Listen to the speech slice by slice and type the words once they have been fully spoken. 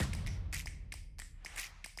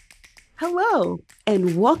Hello,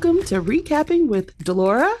 and welcome to Recapping with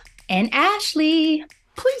Delora and Ashley.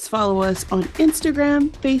 Please follow us on Instagram,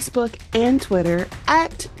 Facebook, and Twitter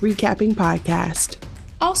at Recapping Podcast.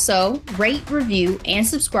 Also, rate, review, and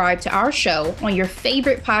subscribe to our show on your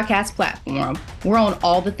favorite podcast platform. We're on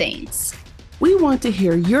all the things. We want to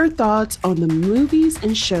hear your thoughts on the movies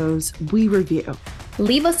and shows we review.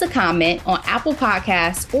 Leave us a comment on Apple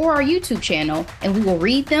Podcasts or our YouTube channel, and we will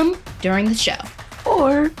read them during the show.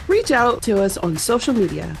 Or reach out to us on social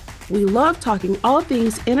media. We love talking all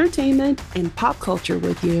things entertainment and pop culture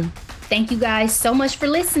with you. Thank you guys so much for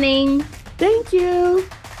listening. Thank you.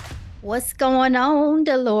 What's going on,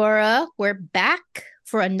 Delora? We're back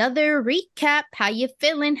for another recap. How you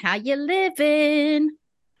feeling? How you living?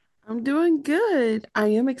 I'm doing good. I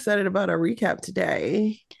am excited about our recap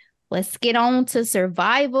today. Let's get on to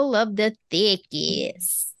Survival of the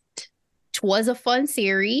Thickest. Was a fun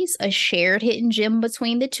series, a shared hidden gem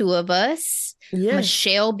between the two of us. Yes.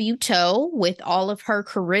 Michelle Buteau with all of her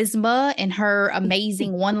charisma and her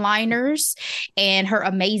amazing one-liners and her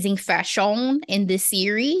amazing fashion in this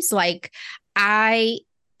series. Like, I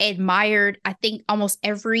admired, I think, almost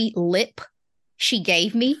every lip she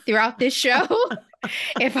gave me throughout this show,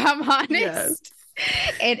 if I'm honest. Yes.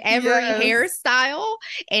 And every hairstyle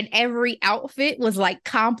and every outfit was like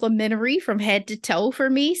complimentary from head to toe for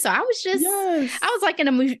me. So I was like in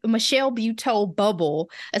a Michelle Buteau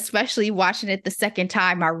bubble, especially watching it the second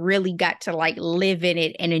time. I really got to like live in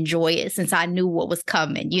it and enjoy it since I knew what was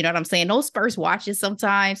coming. You know what I'm saying? Those first watches,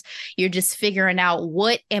 sometimes you're just figuring out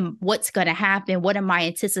what's going to happen. What am I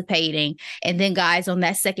anticipating? And then guys, on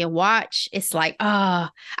that second watch, it's like, I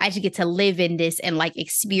just get to live in this and like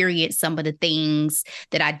experience some of the things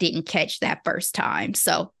that I didn't catch that first time.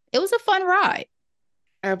 So it was a fun ride.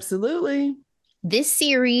 Absolutely. This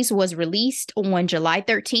series was released on July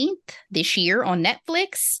 13th this year on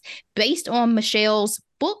Netflix, based on Michelle's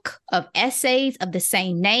book of essays of the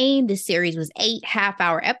same name. This series was 8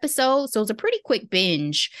 half-hour episodes, so it was a pretty quick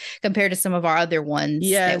binge compared to some of our other ones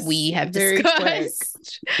that we have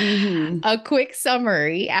discussed. Mm-hmm. A quick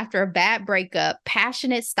summary. After a bad breakup,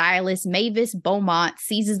 passionate stylist Mavis Beaumont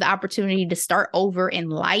seizes the opportunity to start over in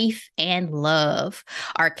life and love.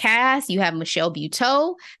 Our cast, you have Michelle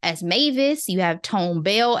Buteau as Mavis, you have Tone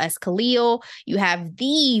Bell as Khalil, you have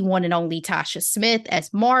the one and only Tasha Smith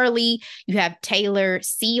as Marley, you have Taylor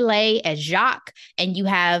Seeley as Jacques, and you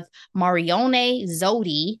have Marione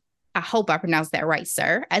Zodi, I hope I pronounced that right,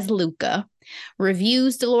 sir, as Luca.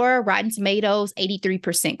 Reviews, Delora, Rotten Tomatoes,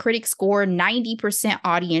 83% critic score, 90%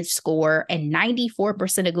 audience score, and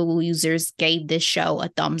 94% of Google users gave this show a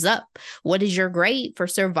thumbs up. What is your grade for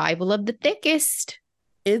Survival of the Thickest?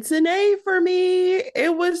 It's an A for me.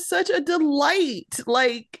 It was such a delight.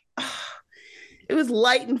 Like, it was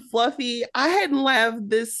light and fluffy. I hadn't laughed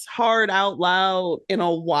this hard out loud in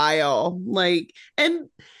a while. Like, and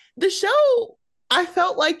the show, I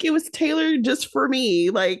felt like it was tailored just for me.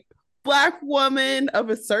 Like, Black woman of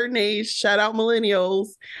a certain age, shout out millennials.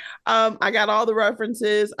 I got all the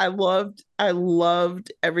references. I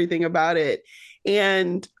loved everything about it.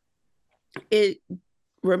 And it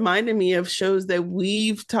reminded me of shows that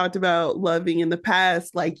we've talked about loving in the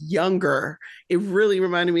past, like Younger. It really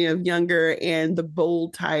reminded me of Younger and the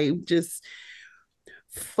Bold Type, just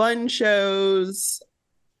fun shows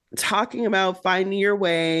talking about finding your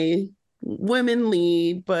way, women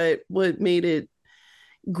lead, but what made it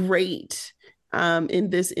great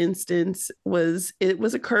in this instance was it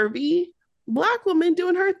was a curvy Black woman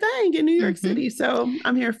doing her thing in New York City. So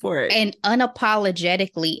I'm here for it. And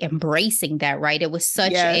unapologetically embracing that, right? It was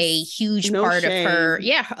such a huge part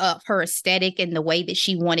of her aesthetic and the way that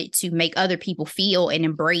she wanted to make other people feel and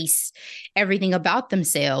embrace everything about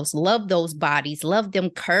themselves. Love those bodies, love them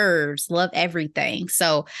curves, love everything.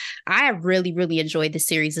 So I really, really enjoyed the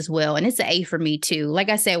series as well. And it's an A for me too. Like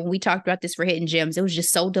I said, when we talked about this for Hidden Gems, it was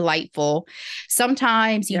just so delightful.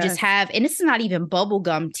 Sometimes you just have, and it's not even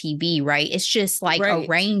bubblegum TV, right? It's just like a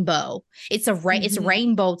rainbow. It's it's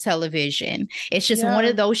rainbow television. It's just one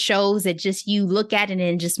of those shows that just you look at it and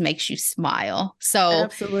it just makes you smile. So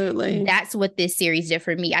absolutely, that's what this series did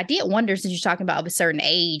for me. I did wonder, since you're talking about of a certain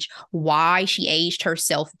age, why she aged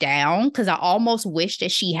herself down, because I almost wish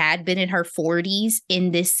that she had been in her 40s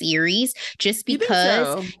in this series, just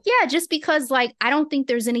because just because like I don't think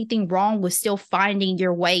there's anything wrong with still finding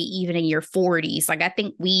your way even in your 40s. Like I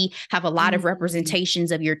think we have a lot of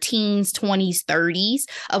representations of your teens, 20s, 30s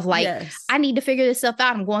of like, I need to figure this stuff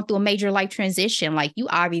out. I'm going through a major life transition. Like you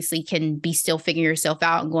obviously can be still figuring yourself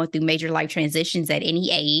out and going through major life transitions at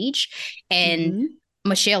any age. And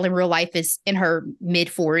Michelle in real life is in her mid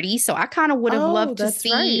 40s. So I kind of would have Oh, loved to that's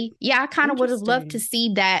right. see, yeah, I kind of would have loved to Interesting.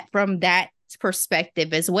 see that from that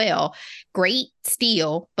perspective as well. Great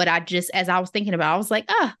steal, but I just, as I was thinking about it, I was like,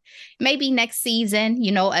 maybe next season,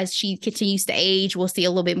 as she continues to age, we'll see a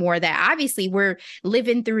little bit more of that. Obviously, we're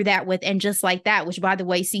living through that with And Just Like That, which, by the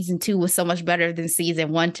way, season 2 was so much better than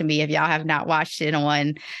season 1 to me, if y'all have not watched it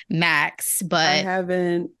on Max, I but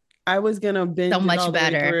haven't. I was gonna so binge it much all the way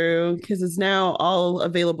better. through because it's now all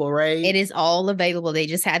available, It right? is all available. They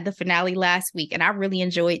just had the finale last week, and I really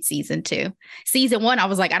enjoyed season 2. Season 1, I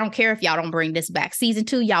was like, I don't care if y'all don't bring this back. Season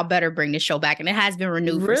 2, y'all better bring this show back. And it has been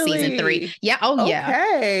renewed for season 3. Really? Yeah. Oh, yeah.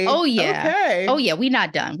 Okay. Oh, yeah. Oh, Okay. yeah. We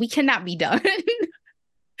not done. We cannot be done.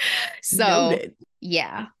 So, Noted.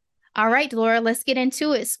 yeah. All right, Laura, let's get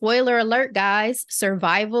into it. Spoiler alert, guys.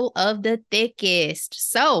 Survival of the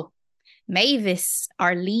thickest. So, Mavis,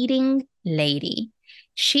 our leading lady,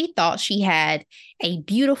 she thought she had a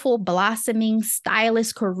beautiful, blossoming,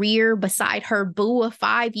 stylish career beside her boo of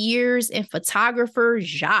 5 years and photographer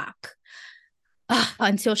Jacques.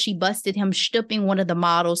 Until she busted him stooping one of the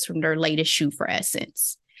models from their latest shoe for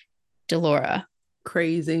Essence. Delora,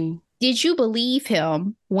 Crazy. did you believe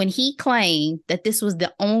him when he claimed that this was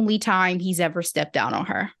the only time he's ever stepped out on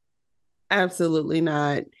her? Absolutely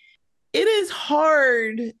not. It is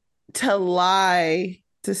hard to lie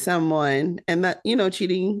to someone, and that,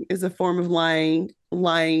 cheating is a form of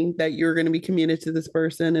lying that you're going to be committed to this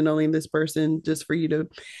person and only this person just for you to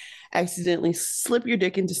accidentally slip your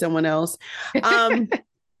dick into someone else. Um,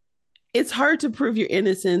 it's hard to prove your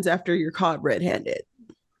innocence after you're caught red-handed.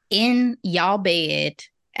 In y'all bed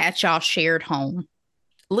at y'all shared home.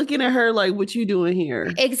 Looking at her like, what you doing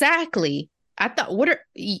here? Exactly. I thought, what are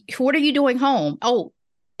you doing home? Oh,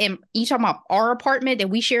 and you talking about our apartment that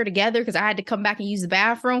we share together because I had to come back and use the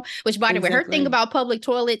bathroom. Which, by the way, her thing Exactly. about public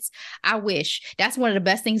toilets, I wish that's one of the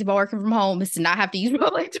best things about working from home is to not have to use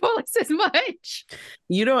public toilets as much.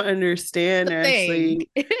 You don't understand, The thing.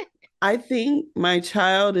 actually. I think my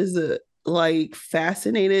child is like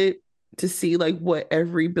fascinated to see like what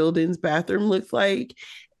every building's bathroom looks like.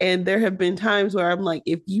 And there have been times where I'm like,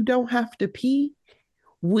 if you don't have to pee,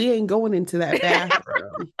 we ain't going into that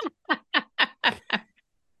bathroom.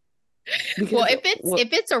 Well, Because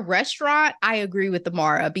if it's a restaurant, I agree with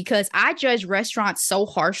Amara because I judge restaurants so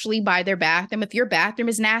harshly by their bathroom. If your bathroom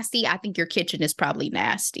is nasty, I think your kitchen is probably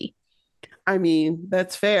nasty. I mean,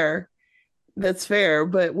 that's fair. That's fair.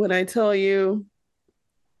 But when I tell you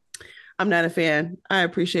I'm not a fan, I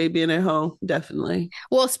appreciate being at home, definitely.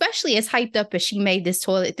 Well, especially as hyped up as she made this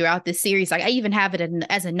toilet throughout this series. Like I even have it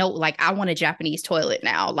as a note, like I want a Japanese toilet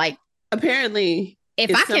now. Like Apparently, if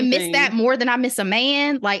I it's can miss that something. more than I miss a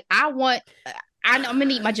man, like I'm gonna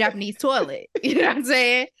need my Japanese toilet. You know what I'm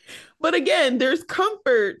saying? But again, there's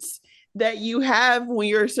comforts that you have when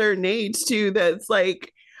you're a certain age too. That's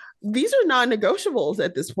like these are non-negotiables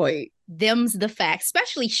at this point. Them's the facts,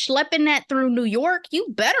 especially schlepping that through New York. You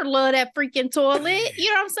better love that freaking toilet. You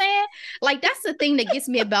know what I'm saying? Like, that's the thing that gets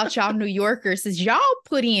me about y'all New Yorkers is y'all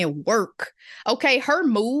put in work. Okay, her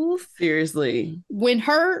move, Seriously. when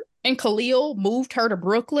her and Khalil moved her to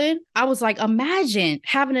Brooklyn, I was like, imagine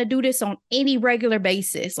having to do this on any regular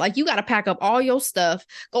basis. Like, you got to pack up all your stuff,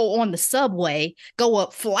 go on the subway, go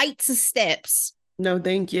up flights of steps. No,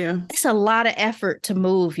 thank you. It's a lot of effort to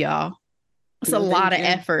move, y'all. It's a No, lot thank of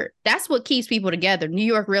you. effort. That's what keeps people together. New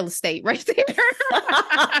York real estate right there.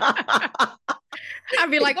 I'd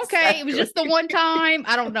be like, okay, it was just the Exactly. one time.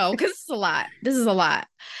 I don't know, because it's a lot. This is a lot.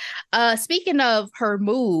 Speaking of her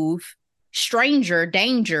move, Stranger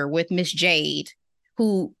Danger with Miss Jade,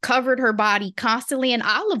 who covered her body constantly in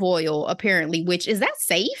olive oil, apparently, which is that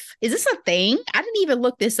safe? Is this a thing? I didn't even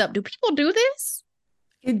look this up. Do people do this?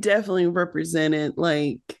 It definitely represented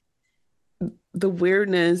like the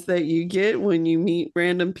weirdness that you get when you meet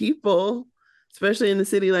random people, especially in a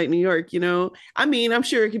city like New York. I mean, I'm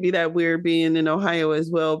sure it could be that weird being in Ohio as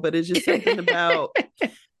well, but it's just something about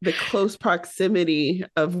the close proximity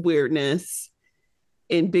of weirdness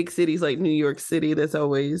in big cities like New York City that's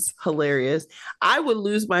always hilarious. I would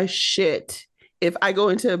lose my shit if I go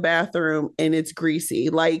into a bathroom and it's greasy.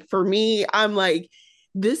 Like for me, I'm like,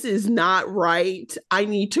 this is not right. I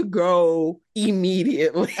need to go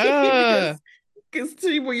immediately uh, because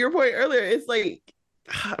to your point earlier, it's like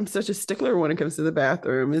I'm such a stickler when it comes to the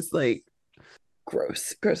bathroom. It's like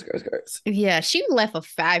gross, gross, gross, gross. Yeah, she left a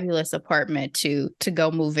fabulous apartment to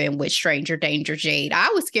go move in with Stranger Danger Jade. I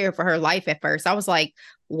was scared for her life at first. I was like,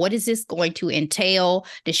 what is this going to entail?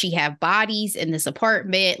 Does she have bodies in this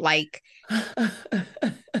apartment? Like I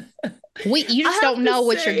you just have don't to know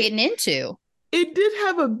what you're say, getting into. it did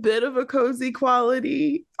have a bit of a cozy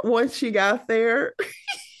quality once she got there.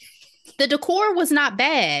 The decor was not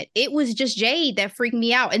bad. It was just Jade that freaked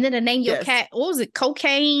me out. And then to name your Yes. cat, what was it?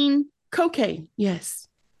 Cocaine. Cocaine. Yes.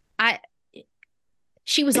 I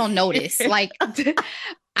She was on notice. Like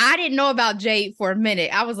I didn't know about Jade for a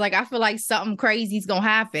minute. I was like, I feel like something crazy is gonna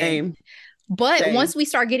happen. Same. But Same. once we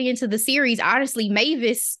start getting into the series, honestly,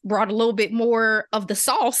 Mavis brought a little bit more of the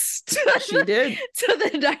sauce She did. to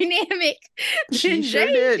the dynamic She than sure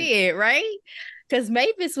Jade did. did, right? Because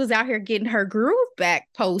Mavis was out here getting her groove back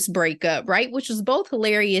post breakup, right? Which was both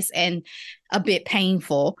hilarious and a bit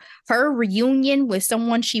painful. Her reunion with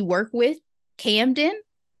someone she worked with, Camden,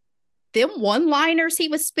 them one-liners he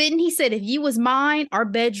was spitting. He said, if you was mine, our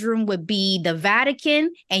bedroom would be the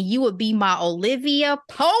Vatican and you would be my Olivia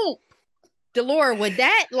Pope. Delora, would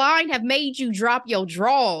that line have made you drop your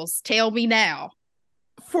drawers? Tell me now.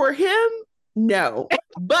 For him, no.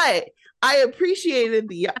 But I appreciated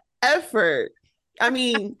the effort. I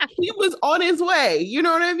mean, he was on his way. You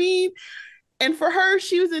know what I mean? And for her,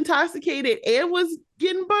 she was intoxicated and was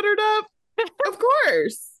getting buttered up. Of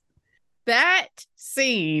course. That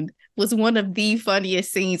scene was one of the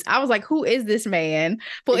funniest scenes. I was like, who is this man?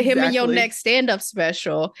 Put him in your Exactly. next stand-up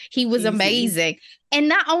special. He was Easy. amazing. And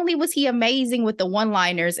not only was he amazing with the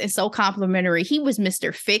one-liners and so complimentary, he was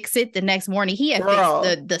Mr. Fix It the next morning. He had fixed Girl,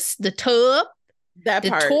 the tub, that the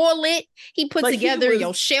part. toilet. He put Like he together your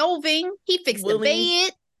was shelving. He fixed the willing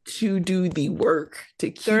bed. to do the work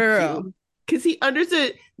to keep Girl, you. Because he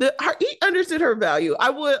understood her value.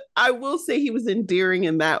 I will say he was endearing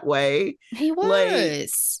in that way. he Like,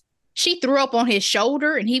 was. She threw up on his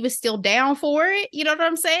shoulder and he was still down for it. You know what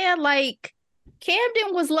I'm saying? Like,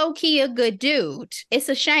 Camden was low key a good dude. It's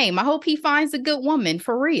a shame. I hope he finds a good woman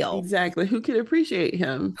for real. exactly. Who could appreciate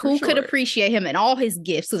him for Who could sure? appreciate him and all his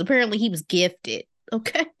gifts? Because apparently he was gifted.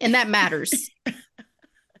 Okay. And that matters.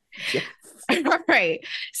 Yes. All right.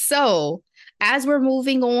 So, as we're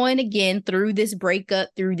moving on again through this breakup,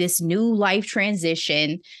 through this new life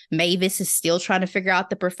transition, Mavis is still trying to figure out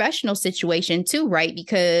the professional situation too, right?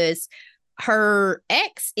 Because her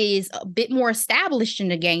ex is a bit more established in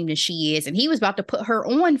the game than she is, and he was about to put her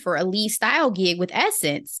on for a lead style gig with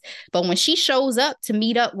Essence. But when she shows up to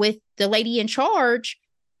meet up with the lady in charge,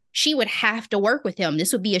 she would have to work with him.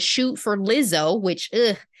 This would be a shoot for Lizzo, which,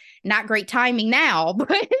 not great timing now,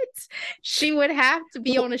 but she would have to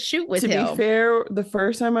be Well, on a shoot with to be him. fair, the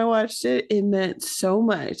first time I watched it, it meant so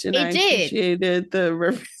much, and I It did. appreciated the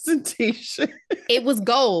representation. It was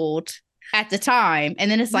gold at the time. And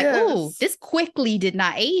then it's like, oh, Yes. this quickly did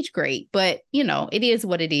not age great, but it is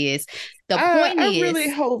what it is. The point I is, really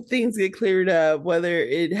hope things get cleared up, whether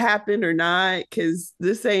it happened or not, because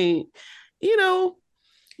this ain't, you know,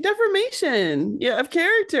 defamation, yeah, of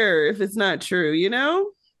character if it's not true, you know?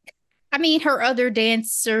 I mean, her other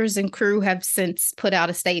dancers and crew have since put out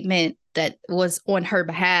a statement that was on her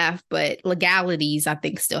behalf, but legalities, I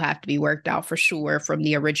think, still have to be worked out for sure from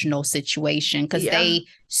the original situation because Yeah. they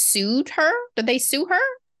sued her. Did they sue her?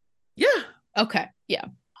 Yeah. Okay. Yeah.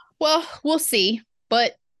 Well, we'll see.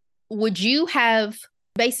 But would you have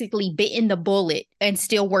basically bitten the bullet and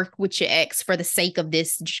still worked with your ex for the sake of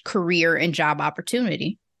this career and job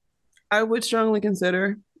opportunity? I would strongly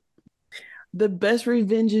consider. The best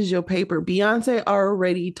revenge is your paper. Beyonce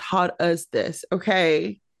already taught us this,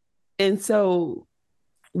 okay? And so,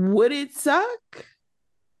 would it suck?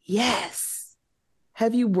 Yes.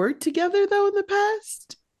 Have you worked together though in the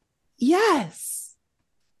past? Yes.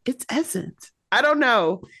 It's Essence. I don't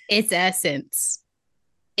know. It's Essence.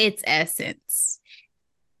 It's Essence.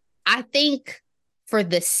 I think for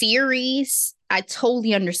the series, I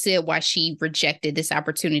totally understood why she rejected this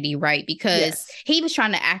opportunity, right? Because Yes. he was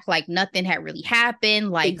trying to act like nothing had really happened.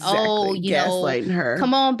 Like, oh, Exactly. Gaslighting her.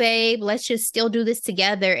 come on, babe, let's just still do this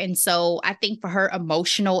together. And so I think for her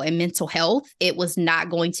emotional and mental health, it was not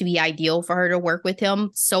going to be ideal for her to work with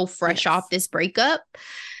him so fresh Yes. off this breakup.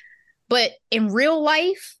 But in real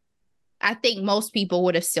life, I think most people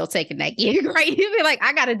would have still taken that gig, right? You'd be like,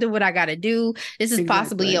 I got to do what I got to do. This is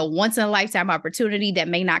possibly a once in a lifetime opportunity that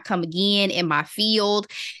may not come again in my field.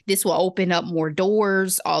 This will open up more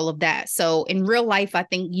doors, all of that. So in real life, I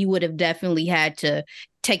think you would have definitely had to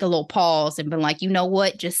take a little pause and been like, you know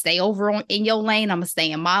what? Just stay over in your lane. I'm going to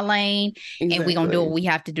stay in my lane. Exactly. And we're going to do what we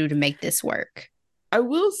have to do to make this work. I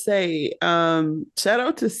will say, shout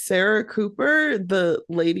out to Sarah Cooper, the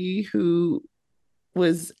lady who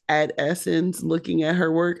was at Essence looking at her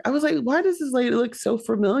work. I was like, why does this lady look so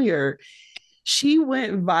familiar? She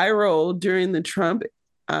went viral during the Trump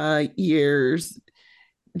years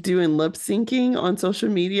doing lip syncing on social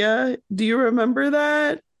media. Do you remember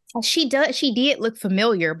that? She did look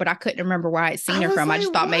familiar, but I couldn't remember where I had I seen her was from. I like,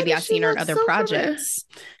 just thought why maybe does I'd she seen her in look other so familiar? projects.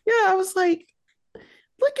 Yeah, I was like,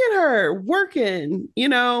 look at her working,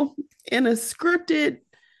 in a scripted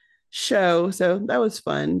show. So that was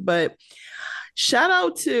fun. But shout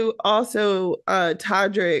out to also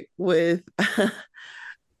Todrick with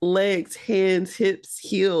legs, hands, hips,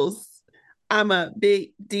 heels. I'm a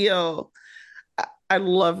big deal. I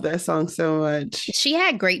love that song so much. She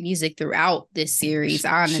had great music throughout this series, She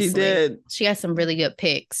honestly. did. She has some really good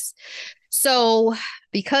picks. So,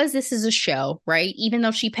 because this is a show, right? Even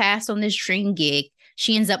though she passed on this dream gig,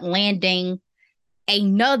 she ends up landing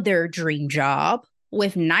another dream job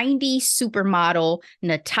with 90s supermodel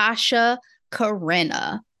Natasha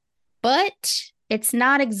Karena. But it's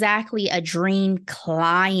not exactly a dream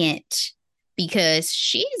client because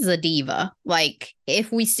she's a diva. Like,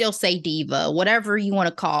 if we still say diva, whatever you want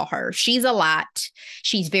to call her, she's a lot.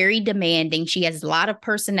 She's very demanding. She has a lot of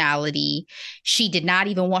personality. She did not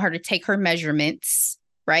even want her to take her measurements,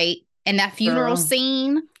 right? And Girl,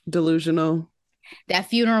 delusional. that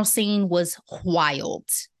funeral scene was wild.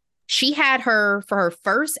 She had her for her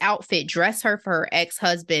first outfit dress her for her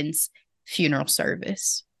ex-husband's funeral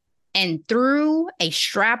service and threw a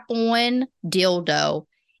strap-on dildo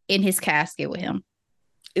in his casket with him.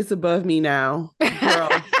 It's above me now, girl.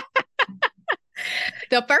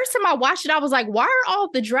 The first time I watched it, I was like, why are all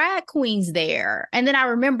the drag queens there? And then I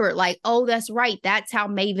remembered, like, oh, that's right. That's how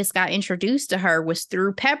Mavis got introduced to her, was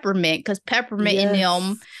through Peppermint, because Peppermint and them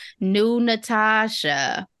Yes. knew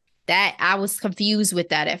Natasha. That I was confused with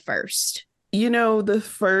that at first. The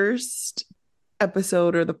first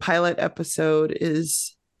episode or the pilot episode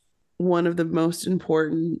is one of the most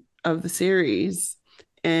important of the series.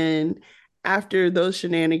 And after those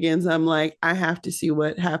shenanigans, I'm like, I have to see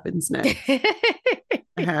what happens next.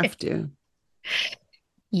 I have to.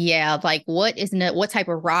 Yeah, like what type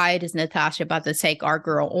of ride is Natasha about to take our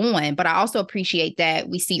girl on? But I also appreciate that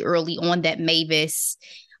we see early on that Mavis,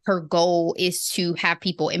 her goal is to have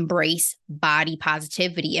people embrace body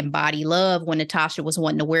positivity and body love. When Natasha was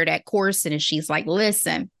wanting to wear that corset, and she's like,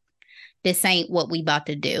 listen, this ain't what we about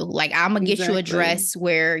to do. Like, I'm gonna get you a Exactly. dress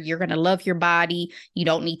where you're gonna love your body. You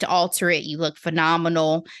don't need to alter it. You look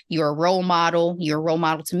phenomenal. You're a role model. You're a role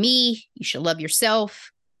model to me. You should love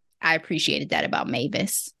yourself. I appreciated that about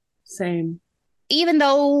Mavis. Same. Even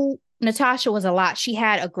though Natasha was a lot, she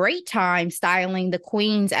had a great time styling the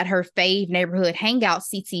queens at her fave neighborhood hangout,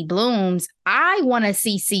 CC Blooms. I want to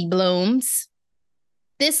CC Blooms.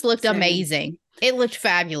 This looked Same. amazing. It looked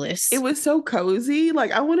fabulous. It was so cozy.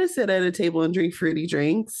 Like, I want to sit at a table and drink fruity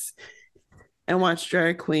drinks and watch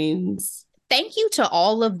drag queens. Thank you to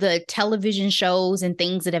all of the television shows and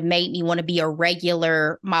things that have made me want to be a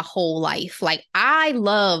regular my whole life. Like, I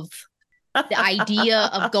love the idea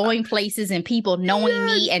of going places and people knowing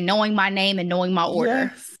me Yes. and knowing my name and knowing my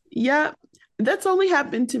order. Yes. Yeah. That's only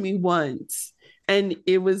happened to me once. And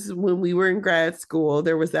it was when we were in grad school.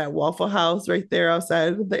 There was that Waffle House right there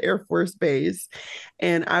outside of the Air Force Base.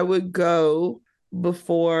 And I would go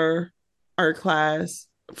before our class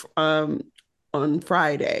um, on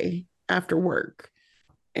Friday after work.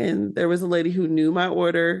 And there was a lady who knew my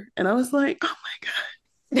order. And I was like, oh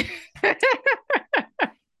my God.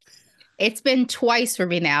 It's been twice for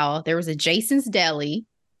me now. There was a Jason's Deli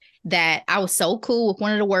that I was so cool with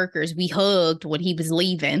one of the workers. We hugged when he was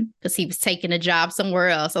leaving because he was taking a job somewhere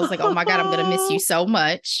else. I was like, oh my God, I'm going to miss you so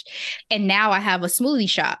much. And now I have a smoothie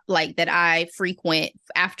shop like that I frequent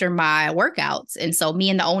after my workouts. And so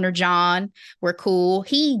me and the owner, John, we're cool.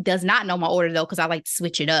 He does not know my order though, because I like to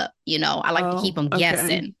switch it up. I like to keep Oh, him okay.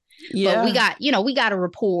 guessing. But we Yeah. got, we got a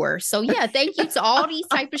rapport. So yeah, thank you to all these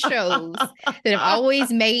type of shows that have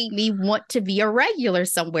always made me want to be a regular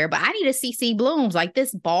somewhere. But I need a CC Blooms. Like,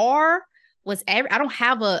 this bar was I don't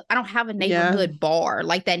have a Yeah. neighborhood bar,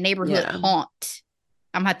 like that neighborhood Yeah. haunt.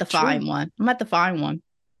 I'm gonna have to True. find one. I'm gonna have to find one.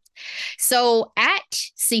 So at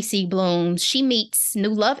CC Blooms, she meets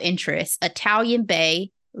new love interest, Italian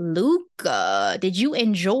Bay Luca. Did you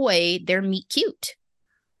enjoy their meet cute?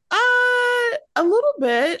 A little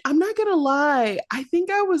bit. I'm not gonna lie. I think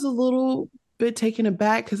I was a little bit taken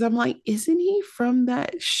aback because I'm like, isn't he from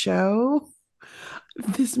that show?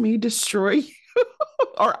 This may destroy you,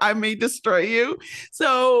 or I may destroy you.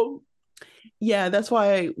 So yeah, that's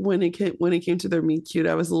why when it came to their meet cute,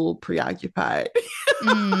 I was a little preoccupied.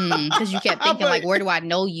 Because you kept I'm thinking, like, like, where do I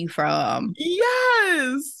know you from?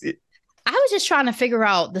 yes, I was just trying to figure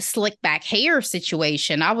out the slick back hair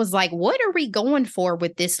situation. I was like, what are we going for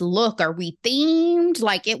with this look? Are we themed?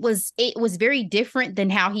 Like, it was very different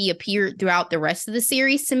than how he appeared throughout the rest of the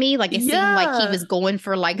series to me. Like, it seemed like he yeah. was going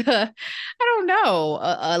for like I don't know,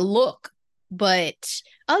 a look. But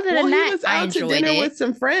other Well, than he that, was I out to enjoyed dinner it with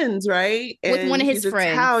some friends, right? with one And of his he's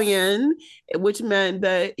friends. Italian, which meant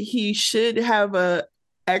that he should have a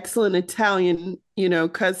excellent Italian,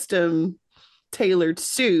 custom tailored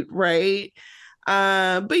suit, right?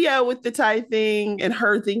 But yeah, with the tie thing and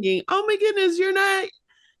her thinking, "Oh my goodness, you're not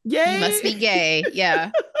You must gay. be gay.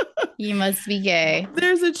 Yeah. You must be gay.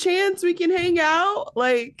 There's a chance we can hang out."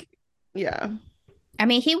 Like, yeah. I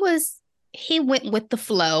mean, he went with the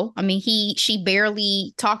flow. I mean, she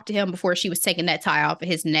barely talked to him before she was taking that tie off of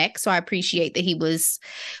his neck. So I appreciate that he was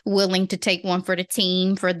willing to take one for the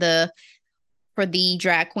team for the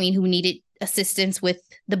drag queen who needed assistance with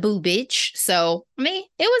the boobage. So I mean,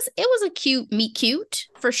 it was a cute meet cute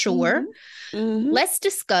for sure. Mm-hmm. Mm-hmm. Let's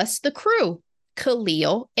discuss the crew.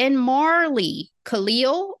 Khalil and Marley.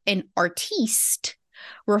 Khalil, an artiste,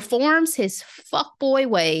 reforms his fuckboy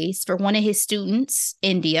ways for one of his students,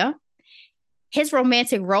 India. His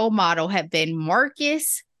romantic role model had been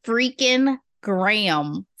Marcus freaking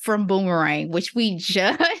Graham from Boomerang, which we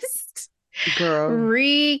just Girl, I'm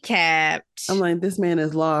recapped. like, this man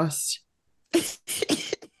is lost.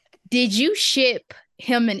 Did you ship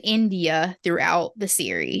him in India throughout the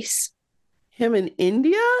series? Him in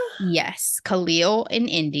India? Yes, Khalil in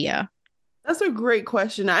India. That's a great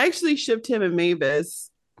question. I actually shipped him and Mavis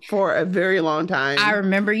for a very long I time.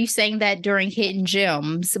 remember you saying that during Hidden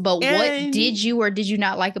Gems, but what And did you or did you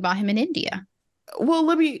not like about him in India? well,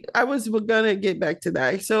 I was gonna get back to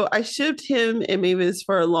that. So I shipped him and Mavis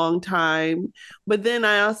for a long time, but then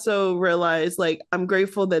I also realized like I'm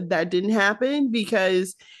grateful that that didn't happen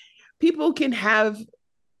because people can have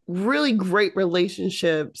really great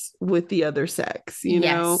relationships with the other sex,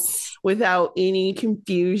 Yes. without any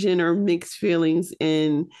confusion or mixed feelings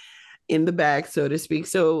in the bag, so to speak.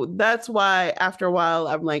 So that's why after a while,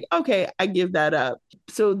 I'm like, okay, I give that up.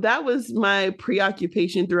 So that was my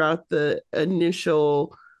preoccupation throughout the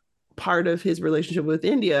initial part of his relationship with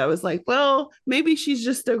India. I was like, well, maybe she's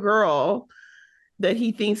just a girl that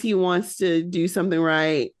he thinks he wants to do something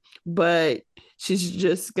right, but she's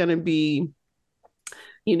just going to be,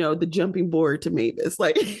 the jumping board to Mavis.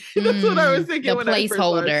 Like, that's what I was The thinking when I first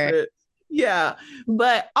watched placeholder. it. Yeah.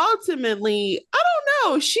 But ultimately, I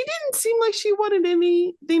don't know. She didn't seem like she wanted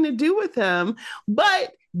anything to do with him.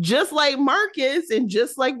 But just like Marcus, and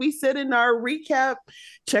just like we said in our recap,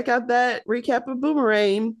 check out that recap of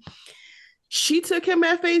Boomerang, she took him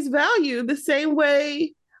at face value the same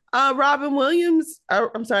way Robin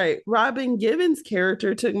Givens'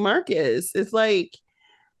 character took Marcus. It's like,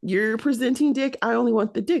 you're presenting dick. I only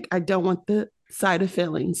want the dick. I don't want the side of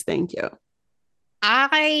feelings. Thank you.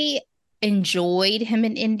 I enjoyed him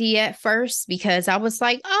in India at first because I was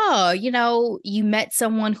like, oh, you met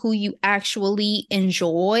someone who you actually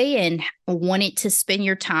enjoy and wanted to spend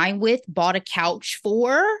your time with, bought a couch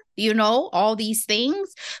for, all these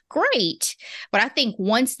things. Great. But I think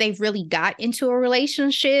once they've really got into a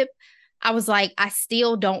relationship, I was like, I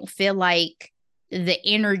still don't feel like the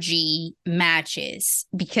energy matches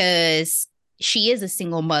because she is a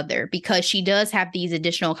single mother, because she does have these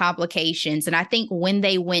additional complications. And I think when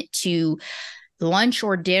they went to lunch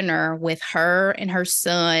or dinner with her and her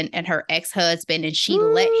son and her ex-husband, and she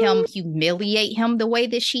let him humiliate him the way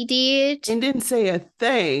that she did, And didn't say a I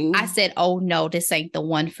thing. said, oh no, this ain't the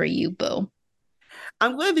one for you, boo.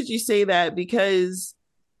 I'm glad that you say that because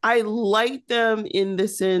I like them in the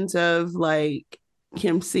sense of like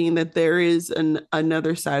him seeing that there is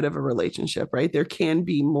another side of a relationship, right? There can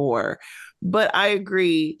be more. But I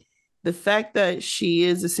agree. The fact that she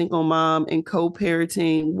is a single mom and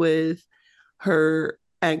co-parenting with her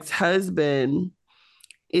ex-husband,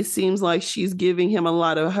 it seems like she's giving him a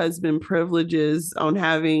lot of husband privileges on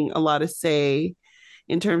having a lot of say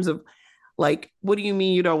in terms of like, what do you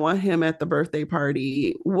mean you don't want him at the birthday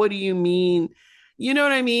party? What do you mean? You know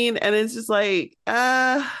what I mean? And it's just like,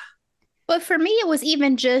 But for me, it was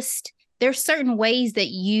even just there's certain ways that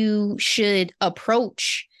you should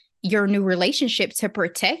approach your new relationship to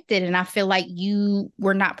protect it. And I feel like you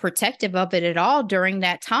were not protective of it at all during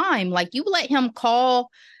that time. Like you let him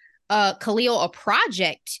call Khalil a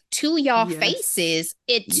project to y'all yes, faces.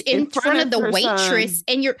 It's in in front front of of the her waitress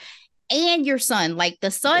son. and your son. Like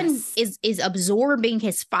the son Yes, is absorbing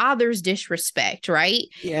his father's disrespect, right?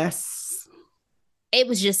 yes. It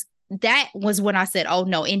was just that was when I said, oh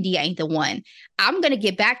no, India ain't the one. I'm going to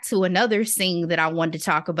get back to another scene that I wanted to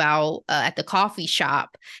talk about at the coffee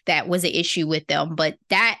shop that was an issue with them. But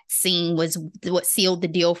that scene was what sealed the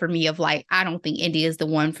deal for me of like, I don't think India is the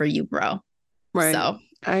one for you, bro. Right. So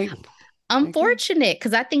I agree. unfortunate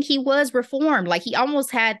because I think he was reformed. Like he almost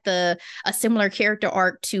had a similar character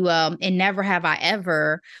arc to in Never Have I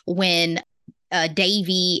Ever when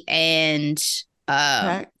Davy and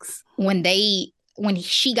Pax. when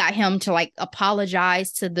she got him to like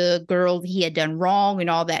apologize to the girl he had done wrong and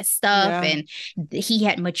all that stuff, Yeah. and he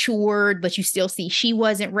had matured, but you still see she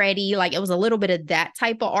wasn't ready. Like, it was a little bit of that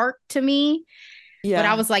type of arc to me. But I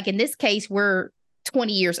Yeah. was like, in this case, we're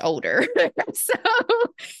 20 years older. So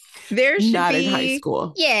there should Not in high be,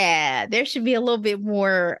 school. yeah, there should be a little bit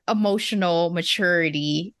more emotional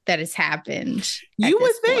maturity that has happened at You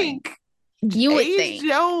this would point. think You would age think.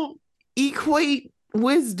 don't equate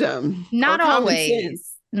wisdom or Not common sense.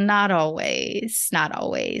 always. Not always. Not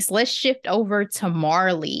always. Let's shift over to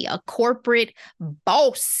Marley, a corporate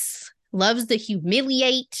boss. Loves to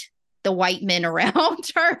humiliate the white men around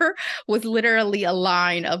her was literally a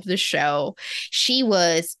line of the show. She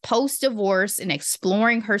was post-divorce and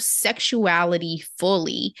exploring her sexuality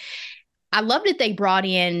fully. I love that they brought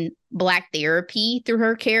in Black therapy through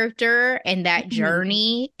her character and that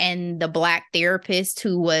journey, and the Black therapist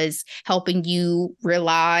who was helping you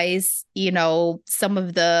realize, some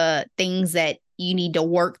of the things that you need to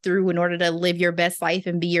work through in order to live your best life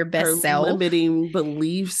and be your Her best self. limiting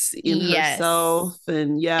beliefs in herself. Yes. And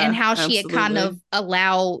And yeah, how she had kind absolutely. of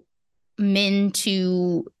allowed men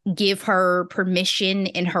to give her permission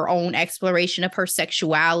in her own exploration of her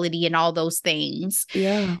sexuality and all those things.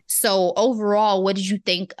 Yeah. So overall, what did you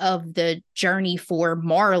think of the journey for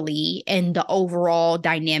Marley and the overall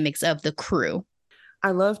dynamics of the crew?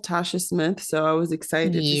 I love Tasha Smith, so I was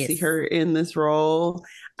excited to see Yes. her in this role.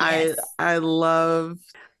 I Yes. I love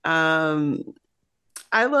um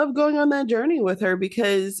I love going on that journey with her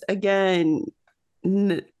because again,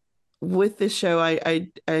 with this show, I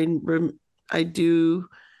do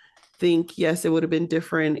think yes, it would have been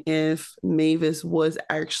different if Mavis was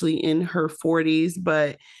actually in her 40s,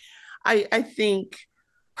 but I think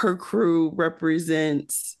her crew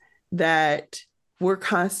represents that we're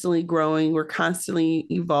constantly growing, we're constantly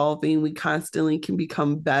evolving, we constantly can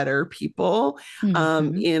become better people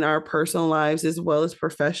Mm-hmm. in our personal lives as well as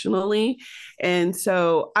professionally. And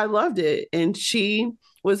so I loved it. And she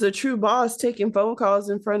was a true boss taking phone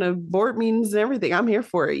calls in front of board meetings and everything. I'm here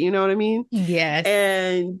for it. You know what I mean? Yes.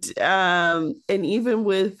 And even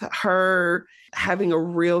with her having a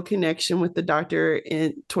real connection with the doctor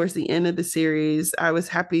and towards the end of the series, I was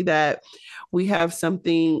happy that we have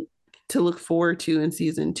something to look forward to in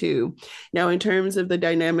season 2. Now, in terms of the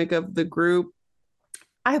dynamic of the group,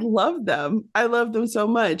 I love them. I love them so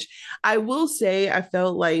much. I will say I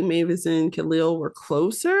felt like Mavis and Khalil were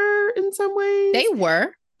closer in some ways, They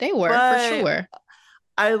were for but sure.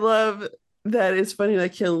 I love that it's funny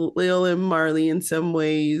like Khalil and Marley in some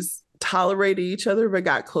ways tolerated each other but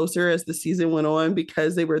got closer as the season went on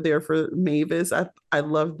because they were there for Mavis. I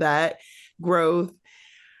love that growth.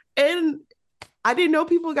 And I didn't know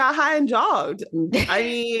people got high and jogged. I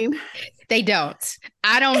mean, They don't.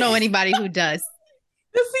 I don't know anybody who does.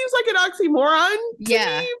 this seems like an oxymoron to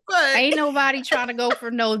Yeah. me, but Ain't nobody trying to go for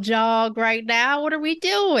no jog right now. What are we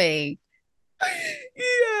doing?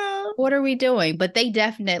 yeah. What are we doing? But they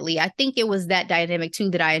definitely, I think it was that dynamic too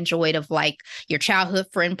that I enjoyed of like your childhood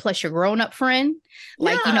friend plus your grown up friend.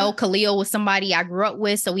 Like, Yeah. Khalil was somebody I grew up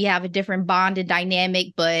with. So we have a different bonded dynamic.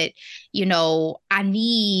 But, I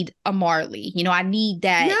need a Marley. I need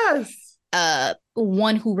that Yes.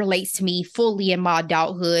 one who relates to me fully in my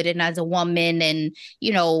adulthood and as a woman. And,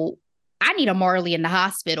 I need a Marley in the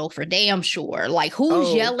hospital for damn sure. Like, who's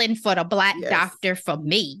Oh, yelling for the Black yes. doctor for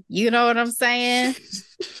me? You know what I'm saying?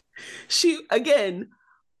 She, again,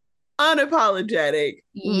 unapologetic.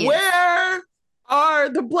 Yes. Where are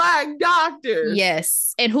the Black doctors?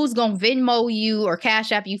 Yes. And who's going to Venmo you or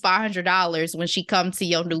Cash App you $500 when she comes to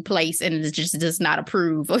your new place and just does not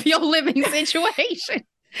approve of your living situation?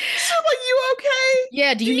 She's like, you okay?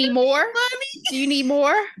 Yeah. Do you need more? Money? Do you need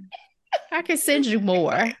more? I can send you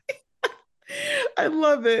more. I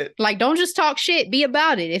love it. Like, don't just talk shit. Be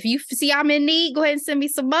about it. If you see I'm in need, go ahead and send me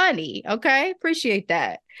some money. Okay. Appreciate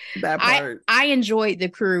that. That part. I enjoyed the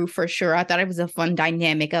crew for sure. I thought it was a fun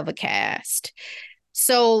dynamic of a cast.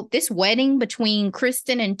 So this wedding between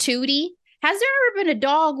Kristen and Tootie, has there ever been a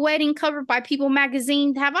dog wedding covered by People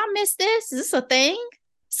magazine? Have I missed this? Is this a thing?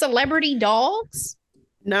 Celebrity dogs?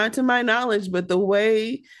 Not to my knowledge, but the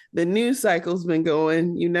way the news cycle's been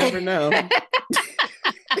going, you never know.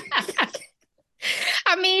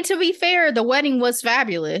 I mean, to be fair, the wedding was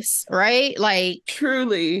fabulous, right? Like,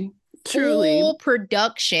 truly full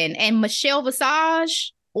production. And Michelle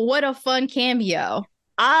Visage, what a fun cameo.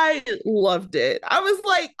 I loved it. I was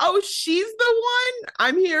like, oh, she's the one.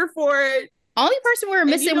 I'm here for it. Only person we were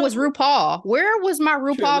missing was RuPaul. Where was my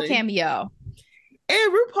RuPaul cameo?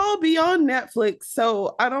 And RuPaul be on Netflix,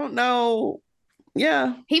 so I don't know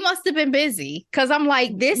Yeah. He must have been busy because I'm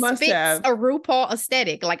like, this Must fits have. a RuPaul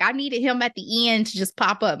aesthetic. Like, I needed him at the end to just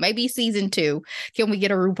pop up. Maybe season 2. Can we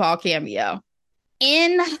get a RuPaul cameo?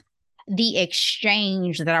 In the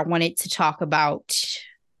exchange that I wanted to talk about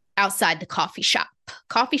outside the coffee shop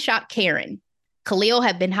Karen. Khalil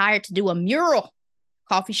had been hired to do a mural.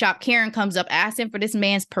 Coffee shop Karen comes up asking for this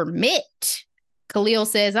man's permit. Khalil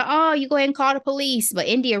says, oh, you go ahead and call the police. But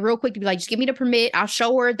India, real quick, to be like, just give me the permit. I'll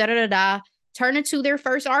show her, da da da da. Turn into their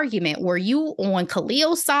first argument. Were you on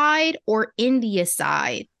Khalil's side or India's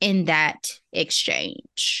side in that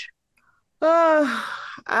exchange? Uh,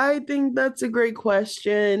 I think that's a great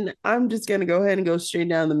question. I'm just going to go ahead and go straight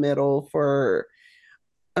down the middle for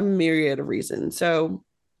a myriad of reasons. So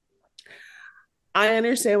I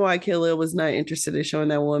understand why Khalil was not interested in showing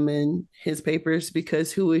that woman his papers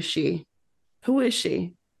because who is she? Who is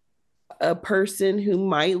she? A person who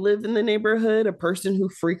might live in the neighborhood, a person who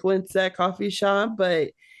frequents that coffee shop,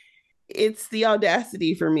 but it's the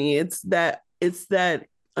audacity for me. It's that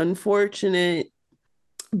unfortunate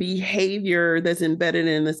behavior that's embedded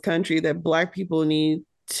in this country that Black people need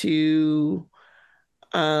to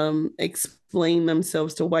explain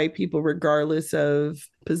themselves to white people regardless of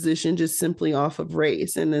position, just simply off of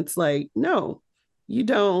race. And it's like, no, you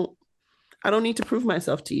don't. I don't need to prove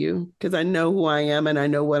myself to you because I know who I am and I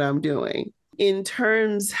know what I'm doing. In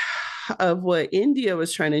terms of what India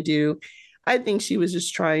was trying to do, I think she was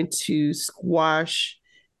just trying to squash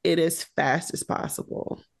it as fast as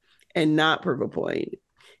possible and not prove a point.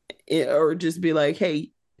 Or just be like, hey,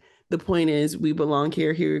 the point is we belong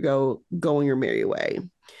here. Here you go, going your merry way.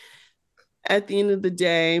 At the end of the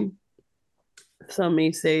day, some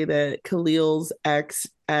may say that Khalil's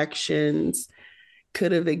actions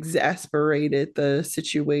could have exasperated the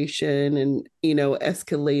situation and,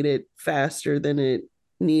 escalated faster than it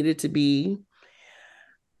needed to be.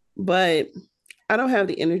 But I don't have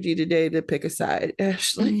the energy today to pick a side,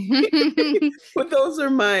 Ashley. But those are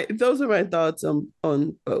my thoughts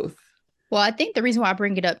on both. Well, I think the reason why I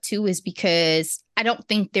bring it up too is because I don't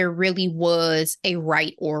think there really was a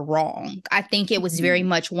right or wrong. I think it was very Mhm.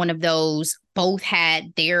 much one of those both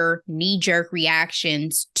had their knee jerk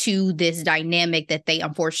reactions to this dynamic that they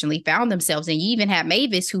unfortunately found themselves in. You even had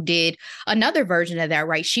Mavis who did another version of that,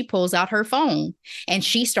 right? She pulls out her phone and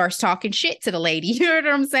she starts talking shit to the lady. You know what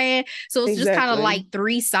I'm saying? So it's just kind of Exactly. like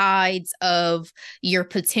three sides of your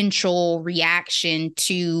potential reaction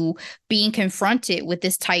to being confronted with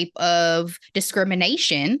this type of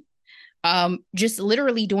discrimination, just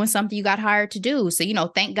literally doing something you got hired to do. So,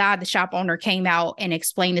 thank God the shop owner came out and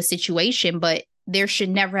explained the situation, but there should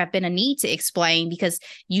never have been a need to explain because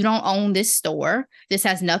you don't own this store. This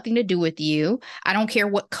has nothing to do with you. I don't care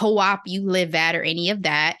what co-op you live at or any of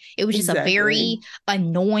that. It was just a Exactly. very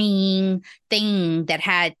annoying thing that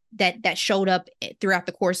showed up throughout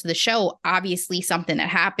the course of the show. Obviously something that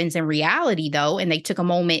happens in reality though, and they took a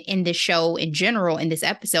moment in this show in general in this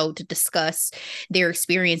episode to discuss their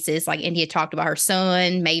experiences. Like India talked about her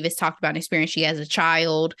son, Mavis talked about an experience she has as a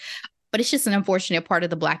child. But it's just an unfortunate part of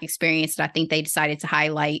the Black experience that I think they decided to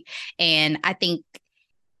highlight. And I think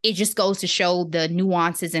it just goes to show the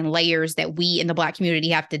nuances and layers that we in the Black community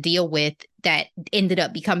have to deal with that ended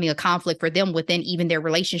up becoming a conflict for them within even their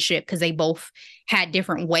relationship because they both had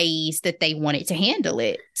different ways that they wanted to handle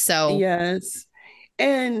it. So, Yes.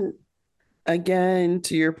 And again,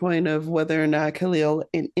 to your point of whether or not Khalil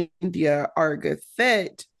and India are a good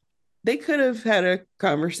fit, they could have had a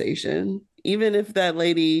conversation. Even if that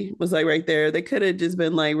lady was like right there, they could have just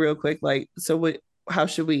been like real quick, like, so what, how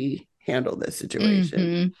should we handle this situation?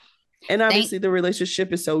 mm-hmm. And Thank, obviously the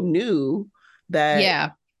relationship is so new that yeah,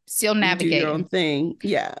 still you do your own navigating. thing.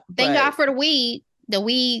 Yeah, Thank God but for the weed. The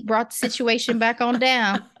weed brought the situation back on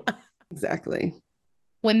down. exactly.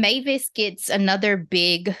 When Mavis gets another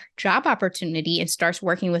big job opportunity and starts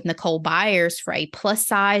working with Nicole Byers for a plus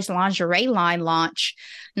size lingerie line launch,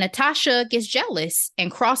 Natasha gets jealous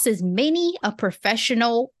and crosses many a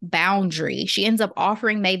professional boundary. She ends up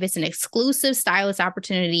offering Mavis an exclusive stylist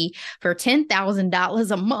opportunity for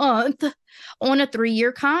 $10,000 a month on a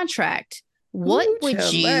 3-year contract. What Ooh, would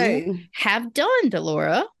you Chile. have done,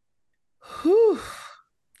 Delora? Whew.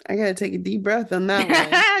 I gotta take a deep breath on that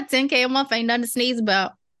one. 10K a month ain't nothing to sneeze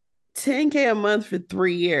about. 10K a month for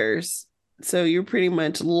 3 years. So you're pretty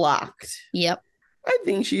much locked. Yep. I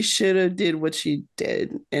think she should have did what she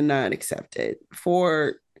did and not accept it.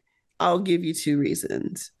 For I'll give you two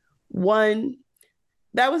reasons. One,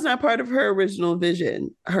 that was not part of her original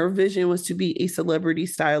vision. Her vision was to be a celebrity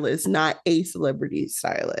stylist, not a celebrity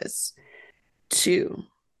stylist. Two,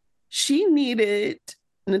 she needed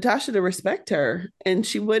Natasha to respect her, and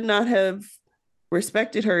she would not have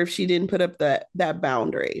respected her if she didn't put up that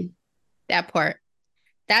boundary. That part.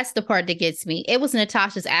 That's the part that gets me. It was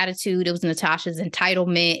Natasha's attitude. It was Natasha's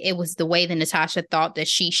entitlement. It was the way that Natasha thought that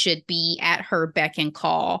she should be at her beck and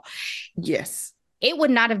call. Yes. It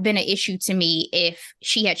would not have been an issue to me if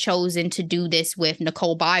she had chosen to do this with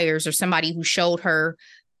Nicole Byers or somebody who showed her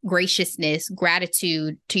graciousness,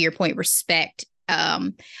 gratitude, to your point, respect,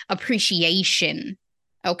 appreciation.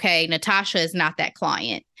 Okay, Natasha is not that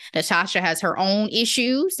client. Natasha has her own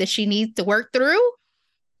issues that she needs to work through.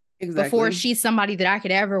 Exactly. Before she's somebody that I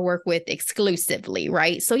could ever work with exclusively,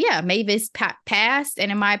 right? So yeah, Mavis passed,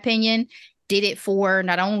 and in my opinion, did it for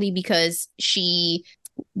not only because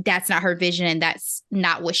that's not her vision and that's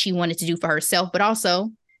not what she wanted to do for herself, but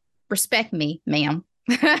also respect me, ma'am.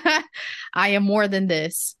 I am more than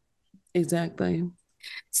this. Exactly.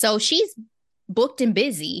 So she's booked and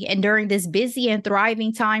busy. And during this busy and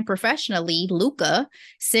thriving time professionally, Luca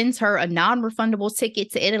sends her a non-refundable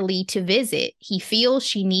ticket to Italy to visit. He feels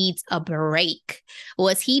she needs a break.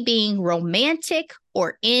 Was he being romantic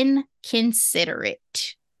or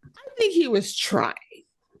inconsiderate? I think he was trying.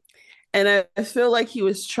 And I feel like he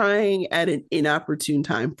was trying at an inopportune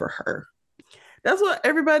time for her. That's what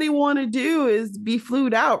everybody want to do, is be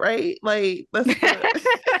flued out, right? Like, that's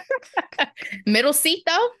middle seat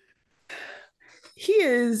though. He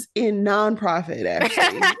is in nonprofit,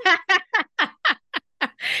 actually.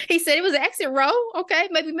 He said it was an exit row. Okay,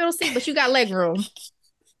 maybe middle seat, but you got leg room.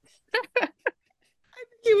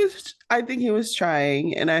 I think he was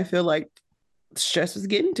trying, and I feel like stress was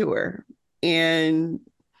getting to her. And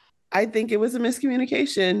I think it was a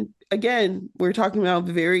miscommunication. Again, we're talking about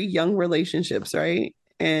very young relationships, right?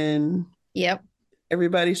 And yep,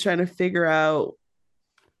 everybody's trying to figure out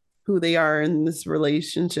who they are in this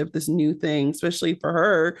relationship, this new thing, especially for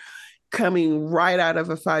her coming right out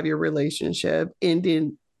of a 5-year relationship,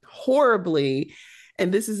 ending horribly.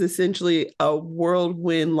 And this is essentially a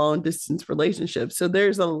whirlwind long distance relationship. So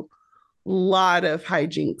there's a lot of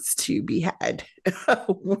hijinks to be had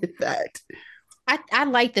with that. I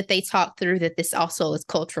like that they talk through that this also is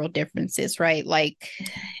cultural differences, right? Like,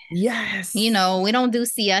 yes, you know, we don't do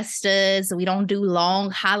siestas, we don't do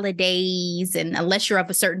long holidays, and unless you're of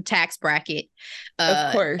a certain tax bracket,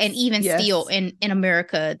 of course, and even still in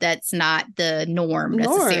America, that's not the norm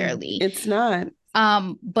necessarily. It's not.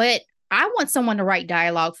 But I want someone to write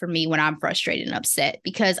dialogue for me when I'm frustrated and upset,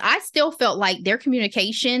 because I still felt like their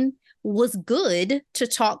communication was good to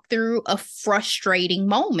talk through a frustrating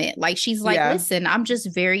moment. Like, she's like, listen, I'm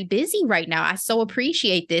just very busy right now. I so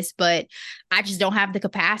appreciate this, but I just don't have the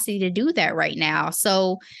capacity to do that right now.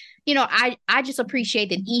 So, you know, I just appreciate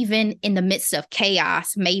that even in the midst of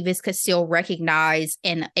chaos, Mavis could still recognize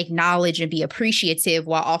and acknowledge and be appreciative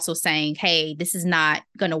while also saying, hey, this is not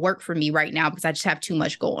going to work for me right now because I just have too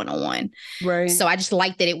much going on. Right. So I just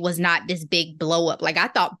like that it was not this big blow up. Like, I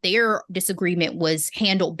thought their disagreement was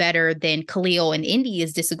handled better than Khalil and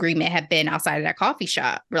India's disagreement had been outside of that coffee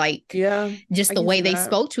shop. Like, just the way they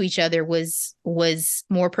spoke to each other was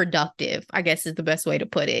more productive, I guess is the best way to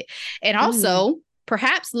put it. And also,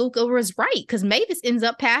 perhaps Luca was right, because Mavis ends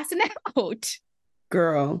up passing out.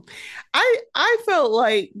 Girl, I felt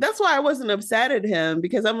like that's why I wasn't upset at him,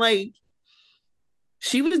 because I'm like,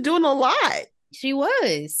 she was doing a lot. She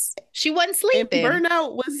wasn't sleeping. And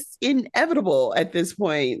burnout was inevitable at this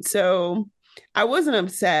point. So I wasn't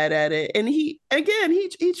upset at it. And he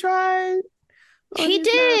tried. He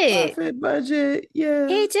did. Profit budget. Yeah.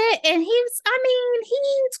 He did. And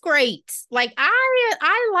he's great. Like,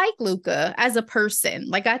 I like Luca as a person.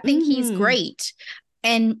 Like, I think he's great.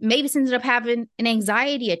 And Mavis ended up having an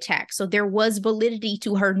anxiety attack. So there was validity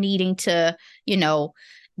to her needing to, you know,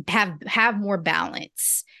 have more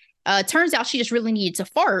balance. Turns out she just really needed to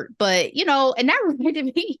fart. But, you know, and that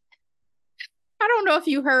reminded me, I don't know if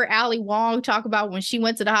you heard Ali Wong talk about when she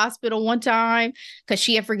went to the hospital one time because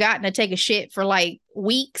she had forgotten to take a shit for like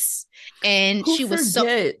weeks. And she was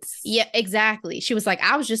yeah, exactly. She was like,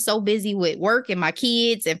 I was just so busy with work and my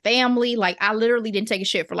kids and family. Like, I literally didn't take a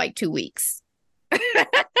shit for like 2 weeks.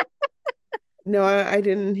 No, I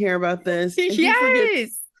didn't hear about this.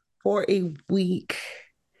 Yes. For a week.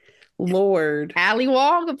 Lord. Ali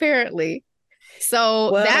Wong, apparently. So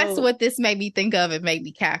that's what this made me think of. It made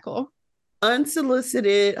me cackle.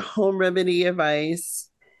 Unsolicited home remedy advice.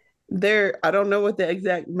 I don't know what the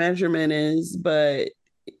exact measurement is, but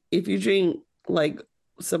if you drink like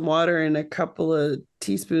some water and a couple of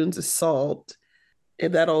teaspoons of salt,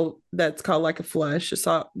 that's called like a flush.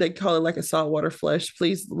 They call it like a saltwater flush.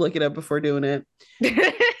 Please look it up before doing it.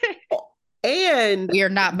 And we are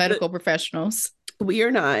not medical professionals. We are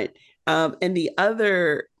not. And the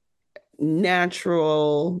other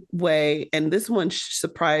natural way. And this one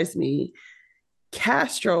surprised me.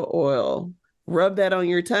 Castor oil, rub that on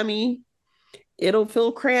your tummy. It'll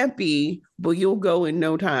feel crampy, but you'll go in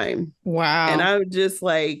no time. And Wow. I was just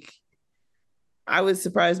like, I was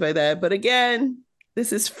surprised by that. But again,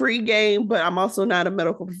 this is free game, but I'm also not a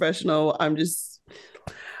medical professional. I'm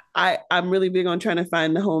really big on trying to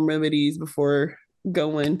find the home remedies before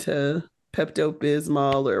going to Pepto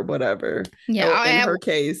Bismol or whatever. Yeah, Oh, I'll in add her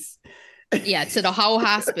case, yeah, to the whole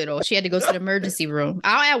hospital. She had to go to the emergency room.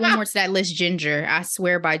 I'll add one more to that list, ginger. I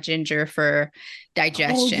swear by ginger for oh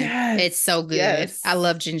digestion. It's yes, so good. I yes.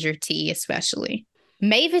 love ginger tea, especially.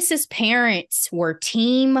 Mavis's parents were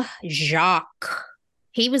Team Jacques.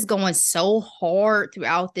 He was going so hard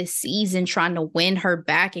throughout this season trying to win her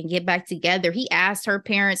back and get back together. He asked her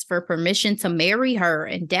parents for permission to marry her,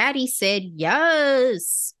 and Daddy said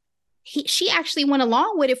yes. She actually went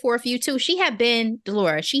along with it for a few too. She had been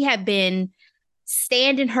Delora. She had been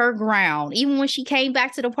standing her ground. Even when she came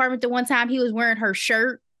back to the apartment the one time, he was wearing her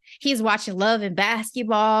shirt. He was watching Love and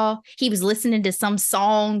Basketball. He was listening to some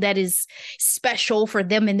song that is special for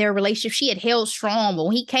them in their relationship. She had held strong, but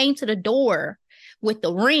when he came to the door with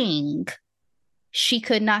the ring, she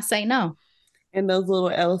could not say no. And those little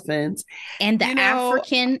elephants. And You the know,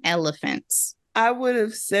 African elephants. I would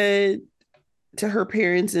have said to her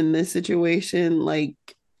parents in this situation, like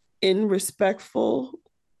in respectful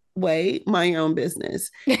way, mind your own business.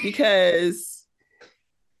 Because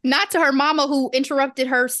Not to her mama who interrupted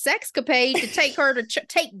her sexcapade to take her to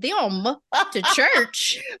take them to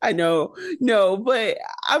church. I know, no, but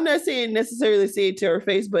I'm not saying necessarily say it to her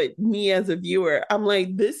face, but me as a viewer, I'm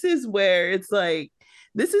like, this is where it's like,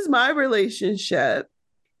 this is my relationship,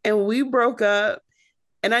 and we broke up,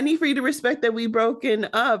 and I need for you to respect that we broken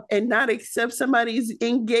up and not accept somebody's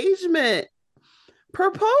engagement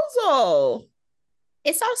proposal.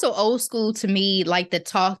 It's also old school to me, like the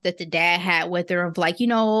talk that the dad had with her of like,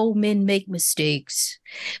 men make mistakes.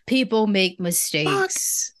 People make Fuck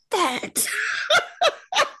mistakes. that.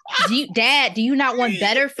 Do you not want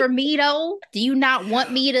better for me though? Do you not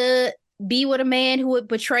want me to be with a man who would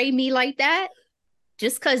betray me like that?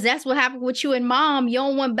 Just because that's what happened with you and mom, you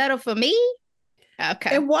don't want better for me?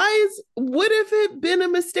 Okay. And what if it been a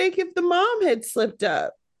mistake if the mom had slipped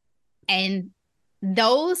up? And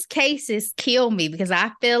those cases kill me because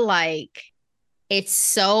I feel like it's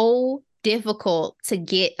so difficult to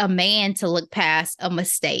get a man to look past a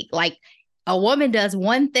mistake. Like a woman does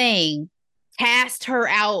one thing, cast her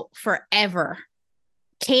out forever,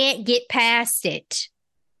 can't get past it.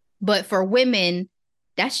 But for women,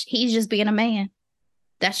 he's just being a man.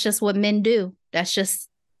 That's just what men do. It's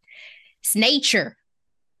nature.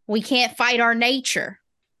 We can't fight our nature.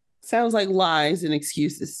 Sounds like lies and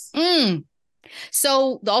excuses.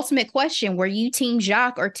 So the ultimate question, were you Team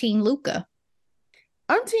Jacques or Team Luca?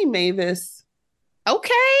 I'm Team Mavis. Okay.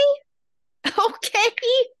 Okay.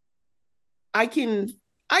 I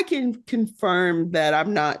can confirm that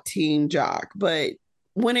I'm not Team Jock, but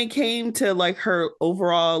when it came to like her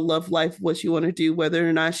overall love life, what she wanted to do, whether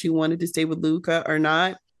or not she wanted to stay with Luca or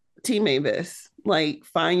not, Team Mavis. Like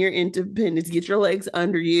find your independence, get your legs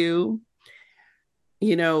under you.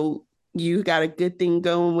 You know, you got a good thing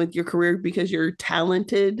going with your career because you're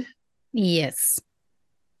talented, Yes.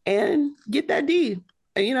 and get that D.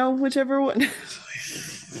 Whichever one.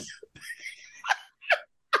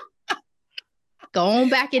 Go on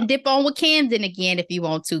back and dip on with Camden again if you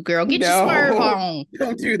want to, girl. Get your swerve No, on.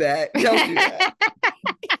 don't do that. Don't do that.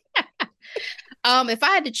 If I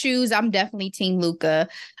had to choose, I'm definitely Team Luca.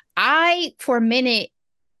 For a minute,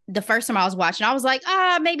 the first time I was watching, I was like,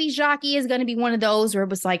 maybe Jacques is going to be one of those where it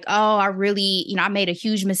was like, oh, I really, I made a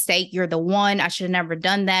huge mistake. You're the one. I should have never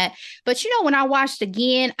done that. But, when I watched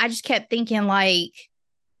again, I just kept thinking like,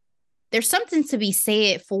 there's something to be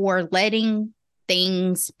said for letting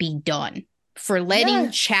things be done, for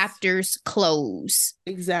letting chapters close.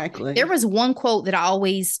 Exactly. There was one quote that I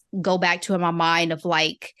always go back to in my mind of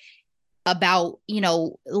like, about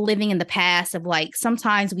living in the past, of like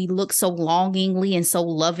sometimes we look so longingly and so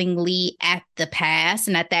lovingly at the past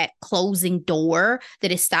and at that closing door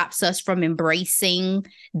that it stops us from embracing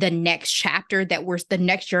the next chapter the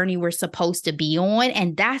next journey we're supposed to be on.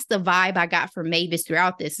 And that's the vibe I got from Mavis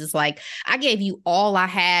throughout this, is like, I gave you all I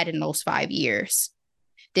had in those 5 years.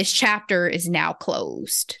 This chapter is now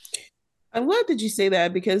closed. I'm glad that you say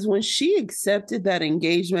that, because when she accepted that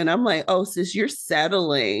engagement, I'm like, oh, sis, you're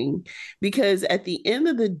settling. Because at the end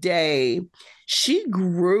of the day, she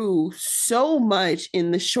grew so much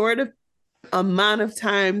in the amount of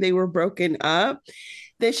time they were broken up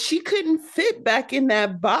that she couldn't fit back in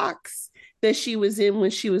that box that she was in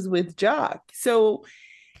when she was with Jock. So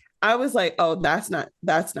I was like, oh, that's not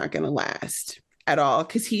gonna last at all.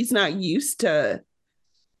 Cause he's not used to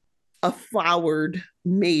a flowered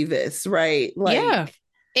Mavis, right? Yeah. Like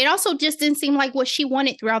It also just didn't seem like what she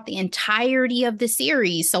wanted throughout the entirety of the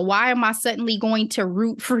series. So why am I suddenly going to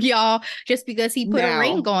root for y'all just because he put a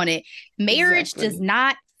ring now. on it? Marriage does Exactly.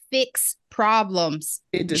 not fix problems.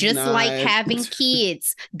 It does Just like not. having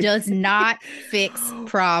kids does not fix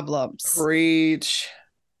problems. Preach.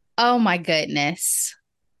 Oh my goodness.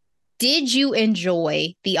 Did you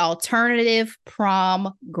enjoy the alternative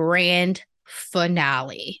prom grand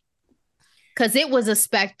finale? Because it was a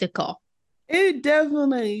spectacle. It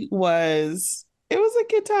definitely was. It was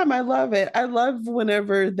a good time. I love it. I love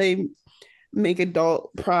whenever they make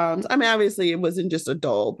adult proms. I mean, obviously, it wasn't just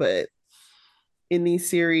adult, but in these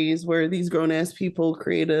series where these grown ass people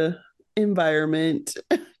create a environment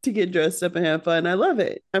to get dressed up and have fun. I love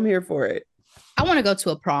it. I'm here for it. I want to go to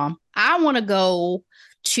a prom. I want to go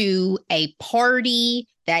to a party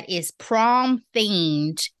that is prom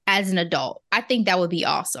themed as an adult. I think that would be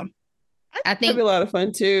awesome. I That'd be think, a lot of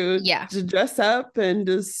fun too yeah, to dress up and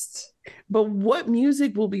just. But what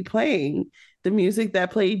music will be playing? The music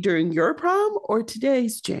that played during your prom or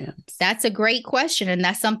today's jams? that's a great question. And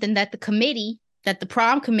that's something that the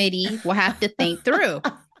prom committee will have to think through.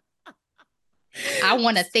 I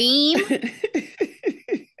want a theme.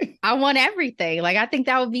 I want everything. Like, I think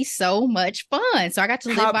that would be so much fun. So I got to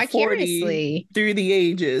live Top 40 vicariously. through the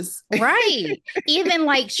ages. Right. Even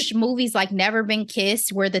like movies like Never Been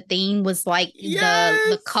Kissed, where the theme was like the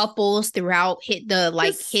Yes. couples throughout the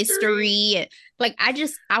like History. history. Like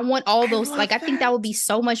I want all I those. Like love I think that that. would be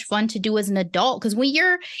so much fun to do as an adult. Because when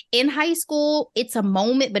you're in high school, it's a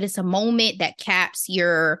moment, but it's a moment that caps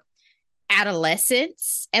your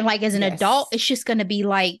adolescence. And like as an adult, Yes. it's just gonna be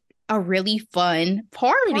like a really fun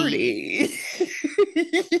party. Party.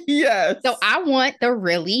 Yes. So I want the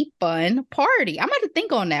really fun party. I'm going to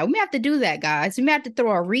think on that. We may have to do that, guys. We may have to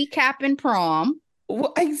throw a recap in prom.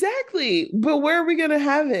 Well, exactly. But where are we going to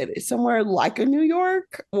have it? Somewhere like a New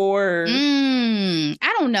York or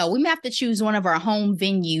I don't know. We may have to choose one of our home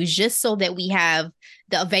venues just so that we have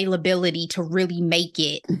the availability to really make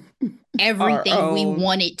it our everything we own?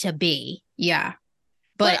 want it to be. Yeah.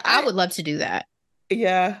 But But I would love to do that.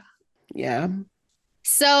 yeah, yeah.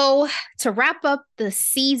 So, to wrap up the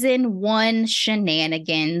season 1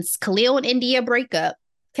 shenanigans, Khalil and India break up.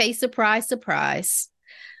 Okay, surprise, surprise.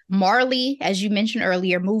 Marley, as you mentioned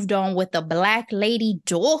earlier, moved on with a black lady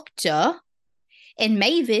doctor, and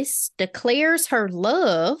Mavis declares her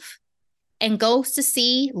love and goes to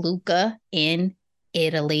see Luca in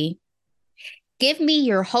Italy. Give me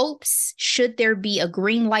your hopes. Should there be a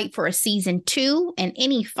green light for a season 2? And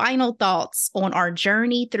any final thoughts on our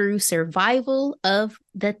journey through survival of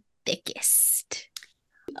the thickest?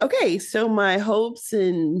 Okay, so my hopes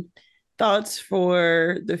and thoughts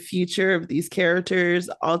for the future of these characters.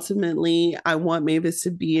 Ultimately, I want Mavis to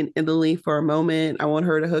be in Italy for a moment. I want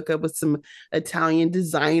her to hook up with some Italian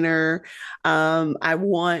designer. I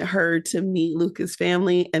want her to meet Luca's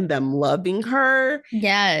family and them loving her.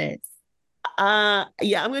 Yes. Yeah,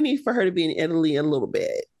 I'm gonna need for her to be in Italy a little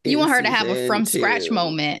bit You in want her to have a season from scratch two.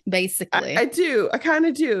 moment, I basically. do. I kind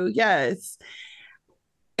of do. Yes.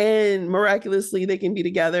 And miraculously, they can be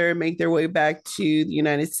together and make their way back to the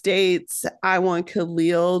United States. I want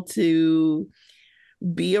Khalil to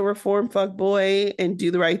be a reformed fuck boy and do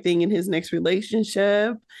the right thing in his next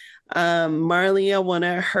relationship. Marley, I want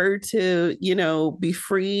her to, be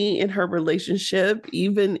free in her relationship,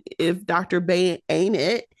 even if Dr. Bay ain't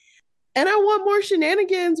it. And I want more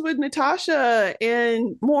shenanigans with Natasha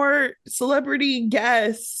and more celebrity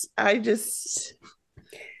guests.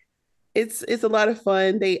 It's a lot of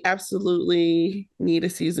fun. They absolutely need a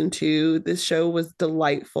season 2. This show was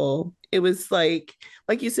delightful. It was like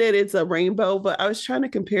you said, it's a rainbow, but I was trying to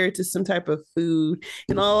compare it to some type of food,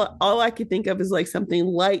 and all I could think of is like something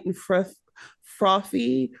light and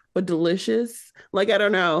frothy but delicious. Like I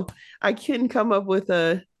don't know, I couldn't come up with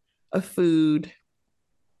a food,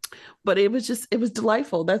 but it was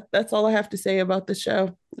delightful. That's all I have to say about the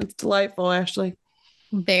show. It's delightful, Ashley.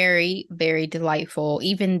 Very, very delightful.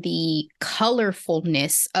 Even the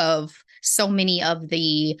colorfulness of so many of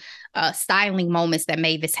the styling moments that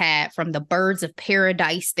Mavis had, from the Birds of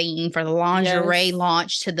Paradise theme for the lingerie Yes.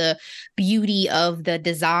 launch to the beauty of the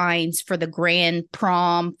designs for the grand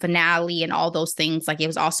prom finale and all those things. Like, it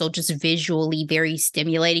was also just visually very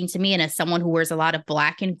stimulating to me. And as someone who wears a lot of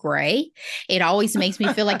black and gray, it always makes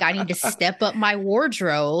me feel like I need to step up my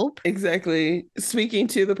wardrobe. Exactly. Speaking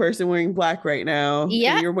to the person wearing black right now, and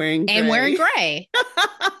Yeah, you're wearing and wearing gray. gray.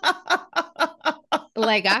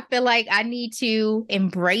 Like, I feel like I need to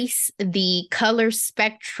embrace the color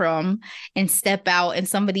spectrum and step out in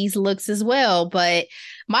some of these looks as well. But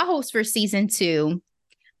my hopes for season two,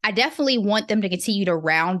 I definitely want them to continue to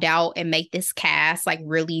round out and make this cast like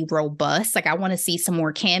really robust. Like, I want to see some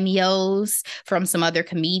more cameos from some other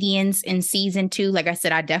comedians in season two. Like I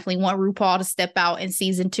said, I definitely want RuPaul to step out in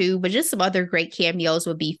season two, but just some other great cameos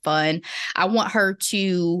would be fun. I want her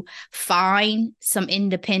to find some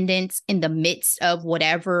independence in the midst of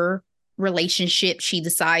whatever relationship she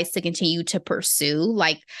decides to continue to pursue.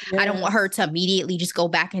 Like, I don't want her Yes. to immediately just go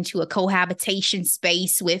back into a cohabitation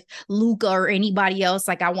space with Luca or anybody else.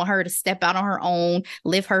 Like, I want her to step out on her own,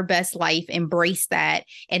 live her best life, embrace that,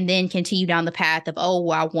 and then continue down the path of, oh,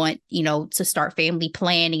 well, I want, to start family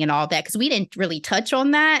planning and all that. Because we didn't really touch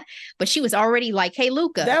on that, but she was already like, hey,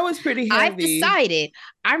 Luca, That was pretty I've heavy. decided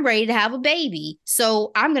I'm ready to have a baby.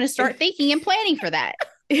 So I'm going to start thinking and planning for that.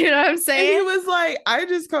 You know what I'm And he saying? was like, I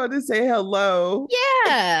just called to say hello.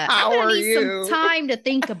 Yeah, I'm How going to are need some you? time to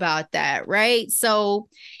think about that, right? So,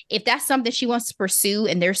 if that's something she wants to pursue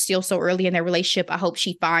and they're still so early in their relationship, I hope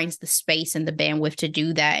she finds the space and the bandwidth to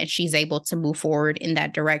do that and she's able to move forward in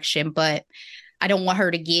that direction. But I don't want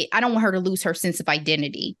her to lose her sense of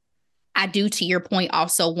identity. I do, to your point,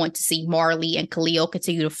 also want to see Marley and Khalil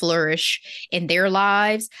continue to flourish in their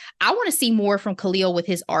lives. I want to see more from Khalil with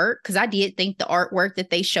his art because I did think the artwork that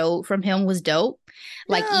they showed from him was dope.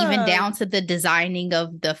 Like, even Yeah. down to the designing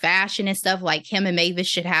of the fashion and stuff. Like, him and Mavis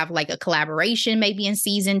should have like a collaboration maybe in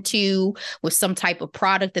season two with some type of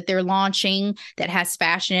product that they're launching that has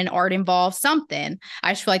fashion and art involved, something.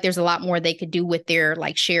 I just feel like there's a lot more they could do with their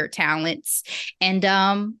like shared talents. And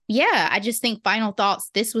yeah, I just think final thoughts,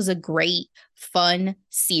 this was a great fun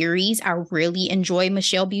series. I really enjoy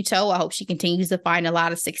Michelle Buteau. I hope she continues to find a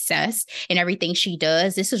lot of success in everything she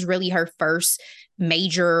does. This is really her first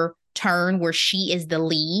major turn where she is the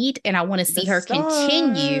lead, and I want to The see her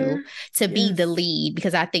continue star. to be the Yes. lead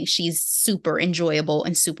because I think she's super enjoyable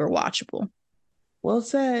and super watchable. Well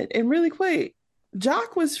said. And really quick,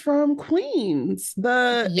 Jock was from Queens,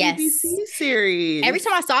 the Yes. ABC Every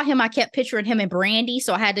time series. I saw him, I kept picturing him and Brandy,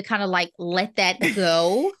 so I had to kind of like let that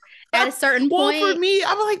go at a certain Well, for point. me,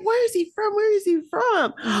 I'm like, where is he from? Where is he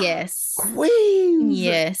from? Yes. Queens.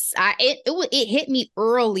 Yes, it hit me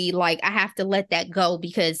early. Like, I have to let that go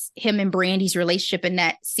because him and Brandy's relationship in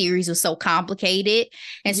that series was so complicated,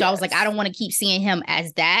 and so I was like, I Yes. don't want to keep seeing him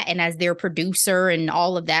as that and as their producer and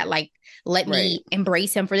all of that. Like, let Right. me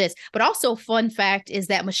embrace him for this. But also, fun fact is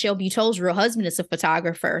that Michelle Buteau's real husband is a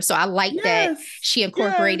photographer, so I like that Yes. she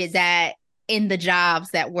incorporated Yes. that in the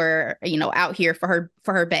jobs that were out here for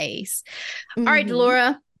her base. All right, Mm-hmm.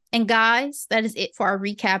 Delora. And guys, that is it for our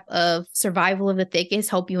recap of Survival of the Thickest.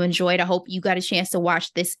 Hope you enjoyed. I hope you got a chance to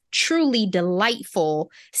watch this truly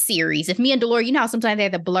delightful series. If me and Delora, you know how sometimes they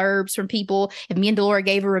have the blurbs from people. If me and Delora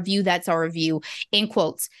gave a review, that's our review. In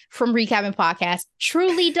quotes from Recapping Podcast.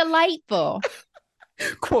 Truly delightful.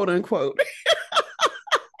 Quote unquote.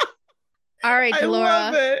 All right, I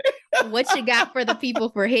love Delora, it. what you got for the people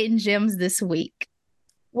for Hidden Gems this week?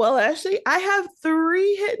 Well, actually, I have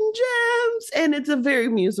three hidden gems, and it's a very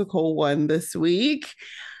musical one this week.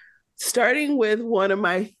 Starting with one of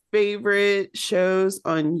my favorite shows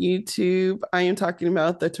on YouTube. I am talking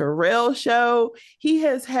about The Terrell Show. He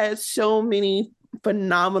has had so many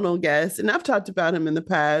phenomenal guests, and I've talked about him in the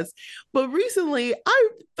past, but recently I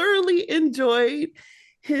thoroughly enjoyed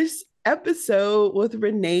his episode with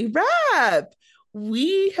Renee Rapp.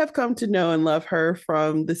 We have come to know and love her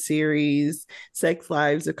from the series Sex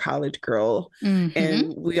Lives of College Girl. Mm-hmm.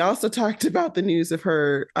 And we also talked about the news of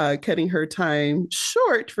her cutting her time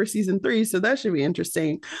short for season 3. So that should be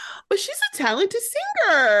interesting. But she's a talented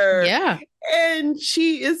singer. Yeah. And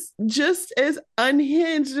she is just as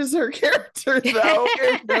unhinged as her character, though,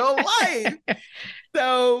 in real life.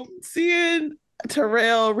 So seeing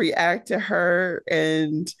Terrell react to her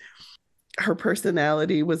and her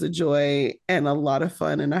personality was a joy and a lot of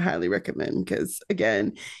fun, and I highly recommend because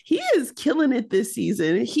again, he is killing it this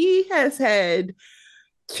season. He has had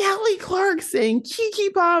Kelly Clarkson, Kiki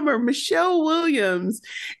Palmer, Michelle Williams,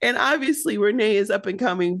 and obviously Renee is up and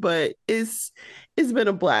coming, but it's been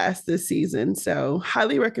a blast this season. So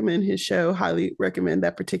highly recommend his show, highly recommend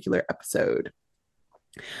that particular episode.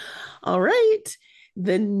 All right.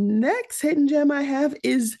 The next hidden gem I have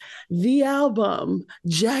is the album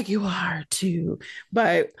Jaguar 2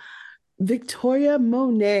 by Victoria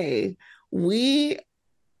Monet. We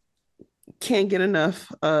can't get enough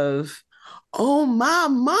of Oh My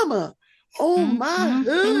Mama, Oh Mm, My mm, mm.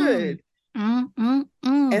 Hood. Mm, mm,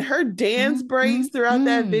 And mm. her dance Mm, breaks mm, throughout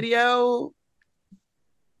that mm. video.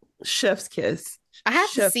 Chef's kiss. I have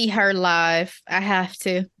to Chef. see her live. I have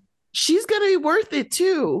to. She's gonna be worth it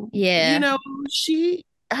too. You Yeah. know, she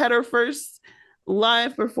had her first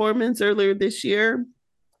live performance earlier this year,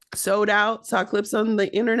 sold out, saw clips on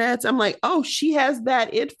the internet. I'm like, oh, she has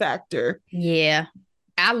that it factor. Yeah.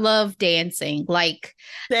 I love dancing. Like,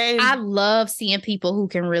 I Same. love seeing people who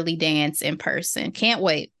can really dance in person. Can't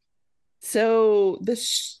wait. So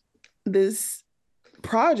this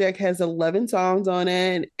project has 11 songs on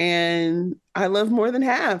it, and I love more than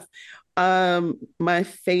half. My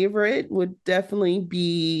favorite would definitely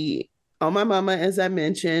be On My Mama, as I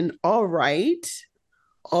mentioned. All right.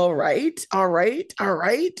 All right. All right. All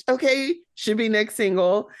right. Okay. Should be next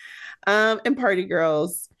single. And Party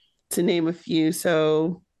Girls, to name a few.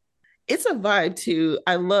 So it's a vibe too.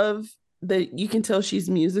 I love that you can tell she's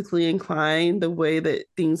musically inclined, the way that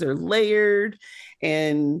things are layered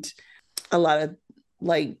and a lot of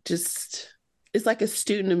like just it's like a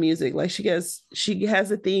student of music. Like she has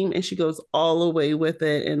a theme and she goes all the way with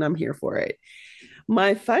it, and I'm here for it.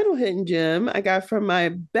 My final hidden gem I got from my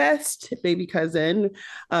best baby cousin.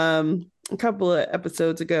 A couple of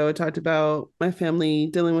episodes ago, I talked about my family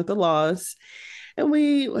dealing with the loss, and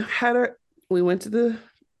we went to the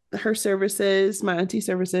her services, my auntie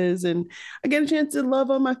services, and I get a chance to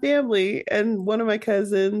love on my family. And one of my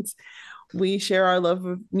cousins, we share our love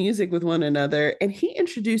of music with one another. And he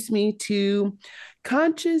introduced me to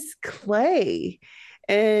Conscious Clay.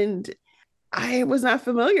 And I was not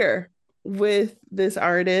familiar with this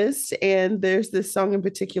artist. And there's this song in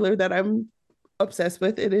particular that I'm obsessed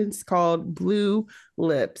with. It is called Blue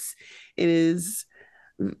Lips. It is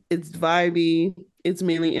it's vibey, it's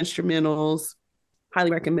mainly instrumentals.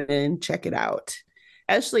 Highly recommend. Check it out.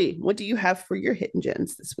 Ashley, what do you have for your hidden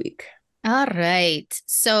gems this week? All right.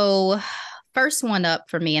 So, first one up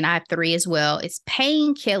for me, and I have three as well, is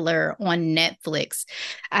Painkiller on Netflix.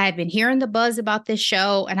 I had been hearing the buzz about this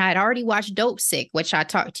show, and I had already watched Dope Sick, which I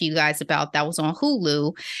talked to you guys about. That was on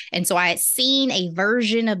Hulu. And so I had seen a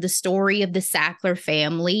version of the story of the Sackler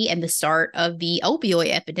family and the start of the opioid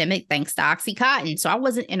epidemic thanks to Oxycontin. So I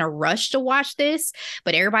wasn't in a rush to watch this,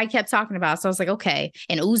 but everybody kept talking about it. So I was like, okay.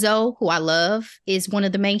 And Uzo, who I love, is one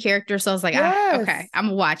of the main characters. So I was like, okay, Yes. I'm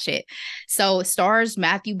going to watch it. So it stars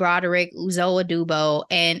Matthew Broderick, Uzo Adubo,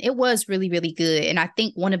 and it was really, really good. And I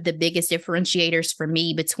think one of the biggest differentiators for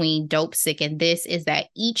me between Dope Sick and this is that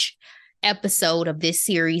each episode of this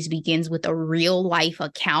series begins with a real life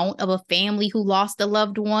account of a family who lost a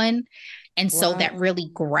loved one. And so that Wow. really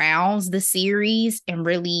grounds the series and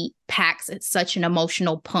really packs such an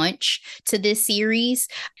emotional punch to this series.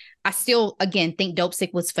 I still, again, think Dope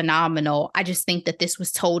Sick was phenomenal. I just think that this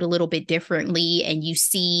was told a little bit differently. And you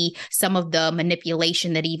see some of the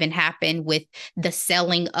manipulation that even happened with the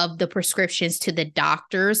selling of the prescriptions to the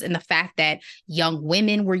doctors and the fact that young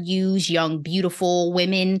women were used, young, beautiful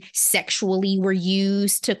women sexually were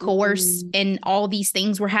used to coerce, Mm. and all these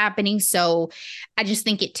things were happening. So I just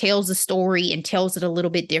think it tells the story and tells it a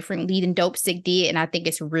little bit differently than Dope Sick did. And I think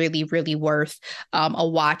it's really, really worth a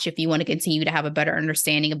watch if you want to continue to have a better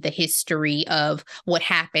understanding of the history of what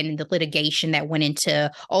happened and the litigation that went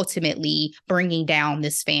into ultimately bringing down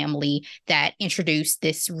this family that introduced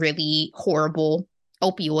this really horrible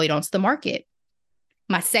opioid onto the market.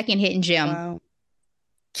 My second hidden gem, Wow.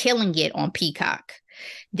 Killing It on Peacock.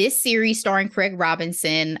 This series starring Craig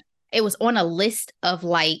Robinson, it was on a list of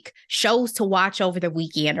like shows to watch over the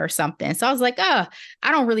weekend or something. So I was like, I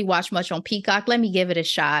don't really watch much on Peacock. Let me give it a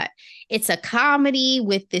shot. It's a comedy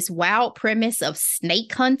with this wild premise of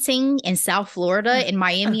snake hunting in South Florida, in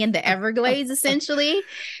Miami and the Everglades, essentially.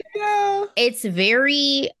 Yeah. It's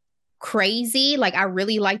very crazy. Like, I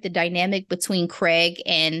really like the dynamic between Craig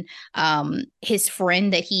and his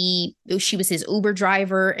friend that she was his Uber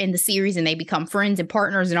driver in the series, and they become friends and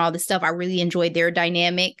partners and all this stuff. I really enjoyed their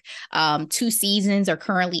dynamic. 2 seasons are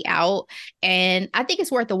currently out, and I think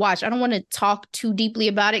it's worth a watch. I don't want to talk too deeply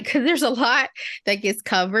about it because there's a lot that gets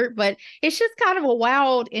covered, but it's just kind of a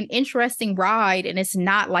wild and interesting ride, and it's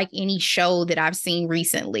not like any show that I've seen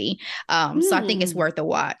recently. So I think it's Hmm. worth a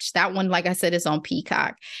watch. That one, like I said, is on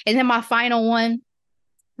Peacock. And then my final one,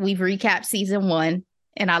 we've recapped season 1,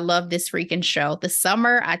 and I love this freaking show. The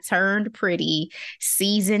Summer I Turned Pretty,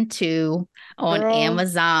 season 2 on Girl, I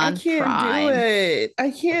Amazon can't do Prime. it.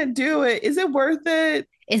 I can't do it. Is it worth it?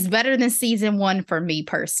 It's better than season 1 for me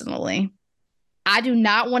personally. I do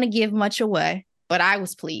not want to give much away, but I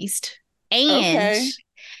was pleased. And Okay.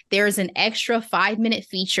 there's an extra 5-minute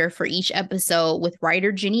feature for each episode with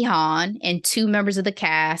writer Jenny Han and 2 members of the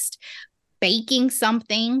cast baking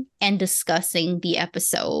something and discussing the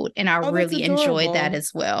episode. And I Oh, that's really enjoyed that adorable.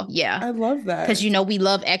 as well. Yeah. I love Because, that. you know, we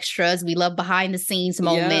love extras, we love behind the scenes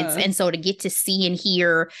moments. Yeah. And so to get to see and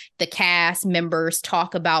hear the cast members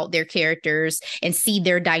talk about their characters and see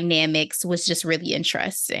their dynamics was just really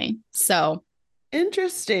interesting. So,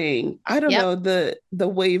 Interesting. I don't yep. know. The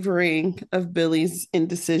wavering of Billy's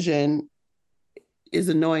indecision is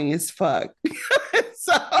annoying as fuck.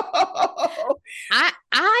 So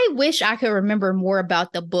I wish I could remember more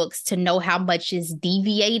about the books to know how much is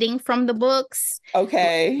deviating from the books.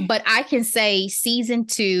 okay. But I can say season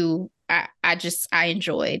 2, I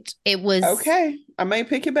enjoyed. It was Okay. I might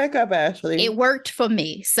pick it back up, it Ashley. worked for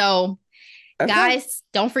me. So Okay. guys,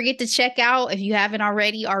 don't forget to check out, if you haven't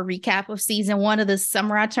already, our recap of season 1 of The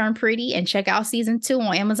Summer I Turned Pretty, and check out season 2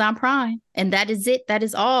 on Amazon Prime. And that is it. That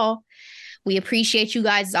is all. We appreciate you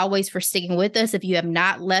guys as always for sticking with us. If you have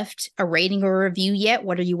not left a rating or a review yet,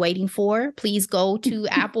 what are you waiting for? Please go to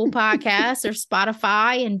Apple Podcasts or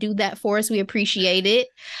Spotify and do that for us. We appreciate it.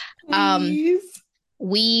 Please.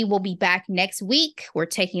 We will be back next week. We're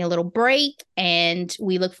taking a little break and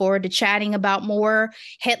we look forward to chatting about more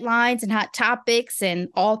headlines and hot topics and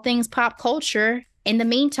all things pop culture. In the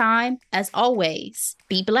meantime, as always,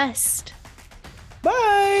 be blessed.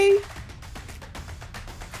 Bye.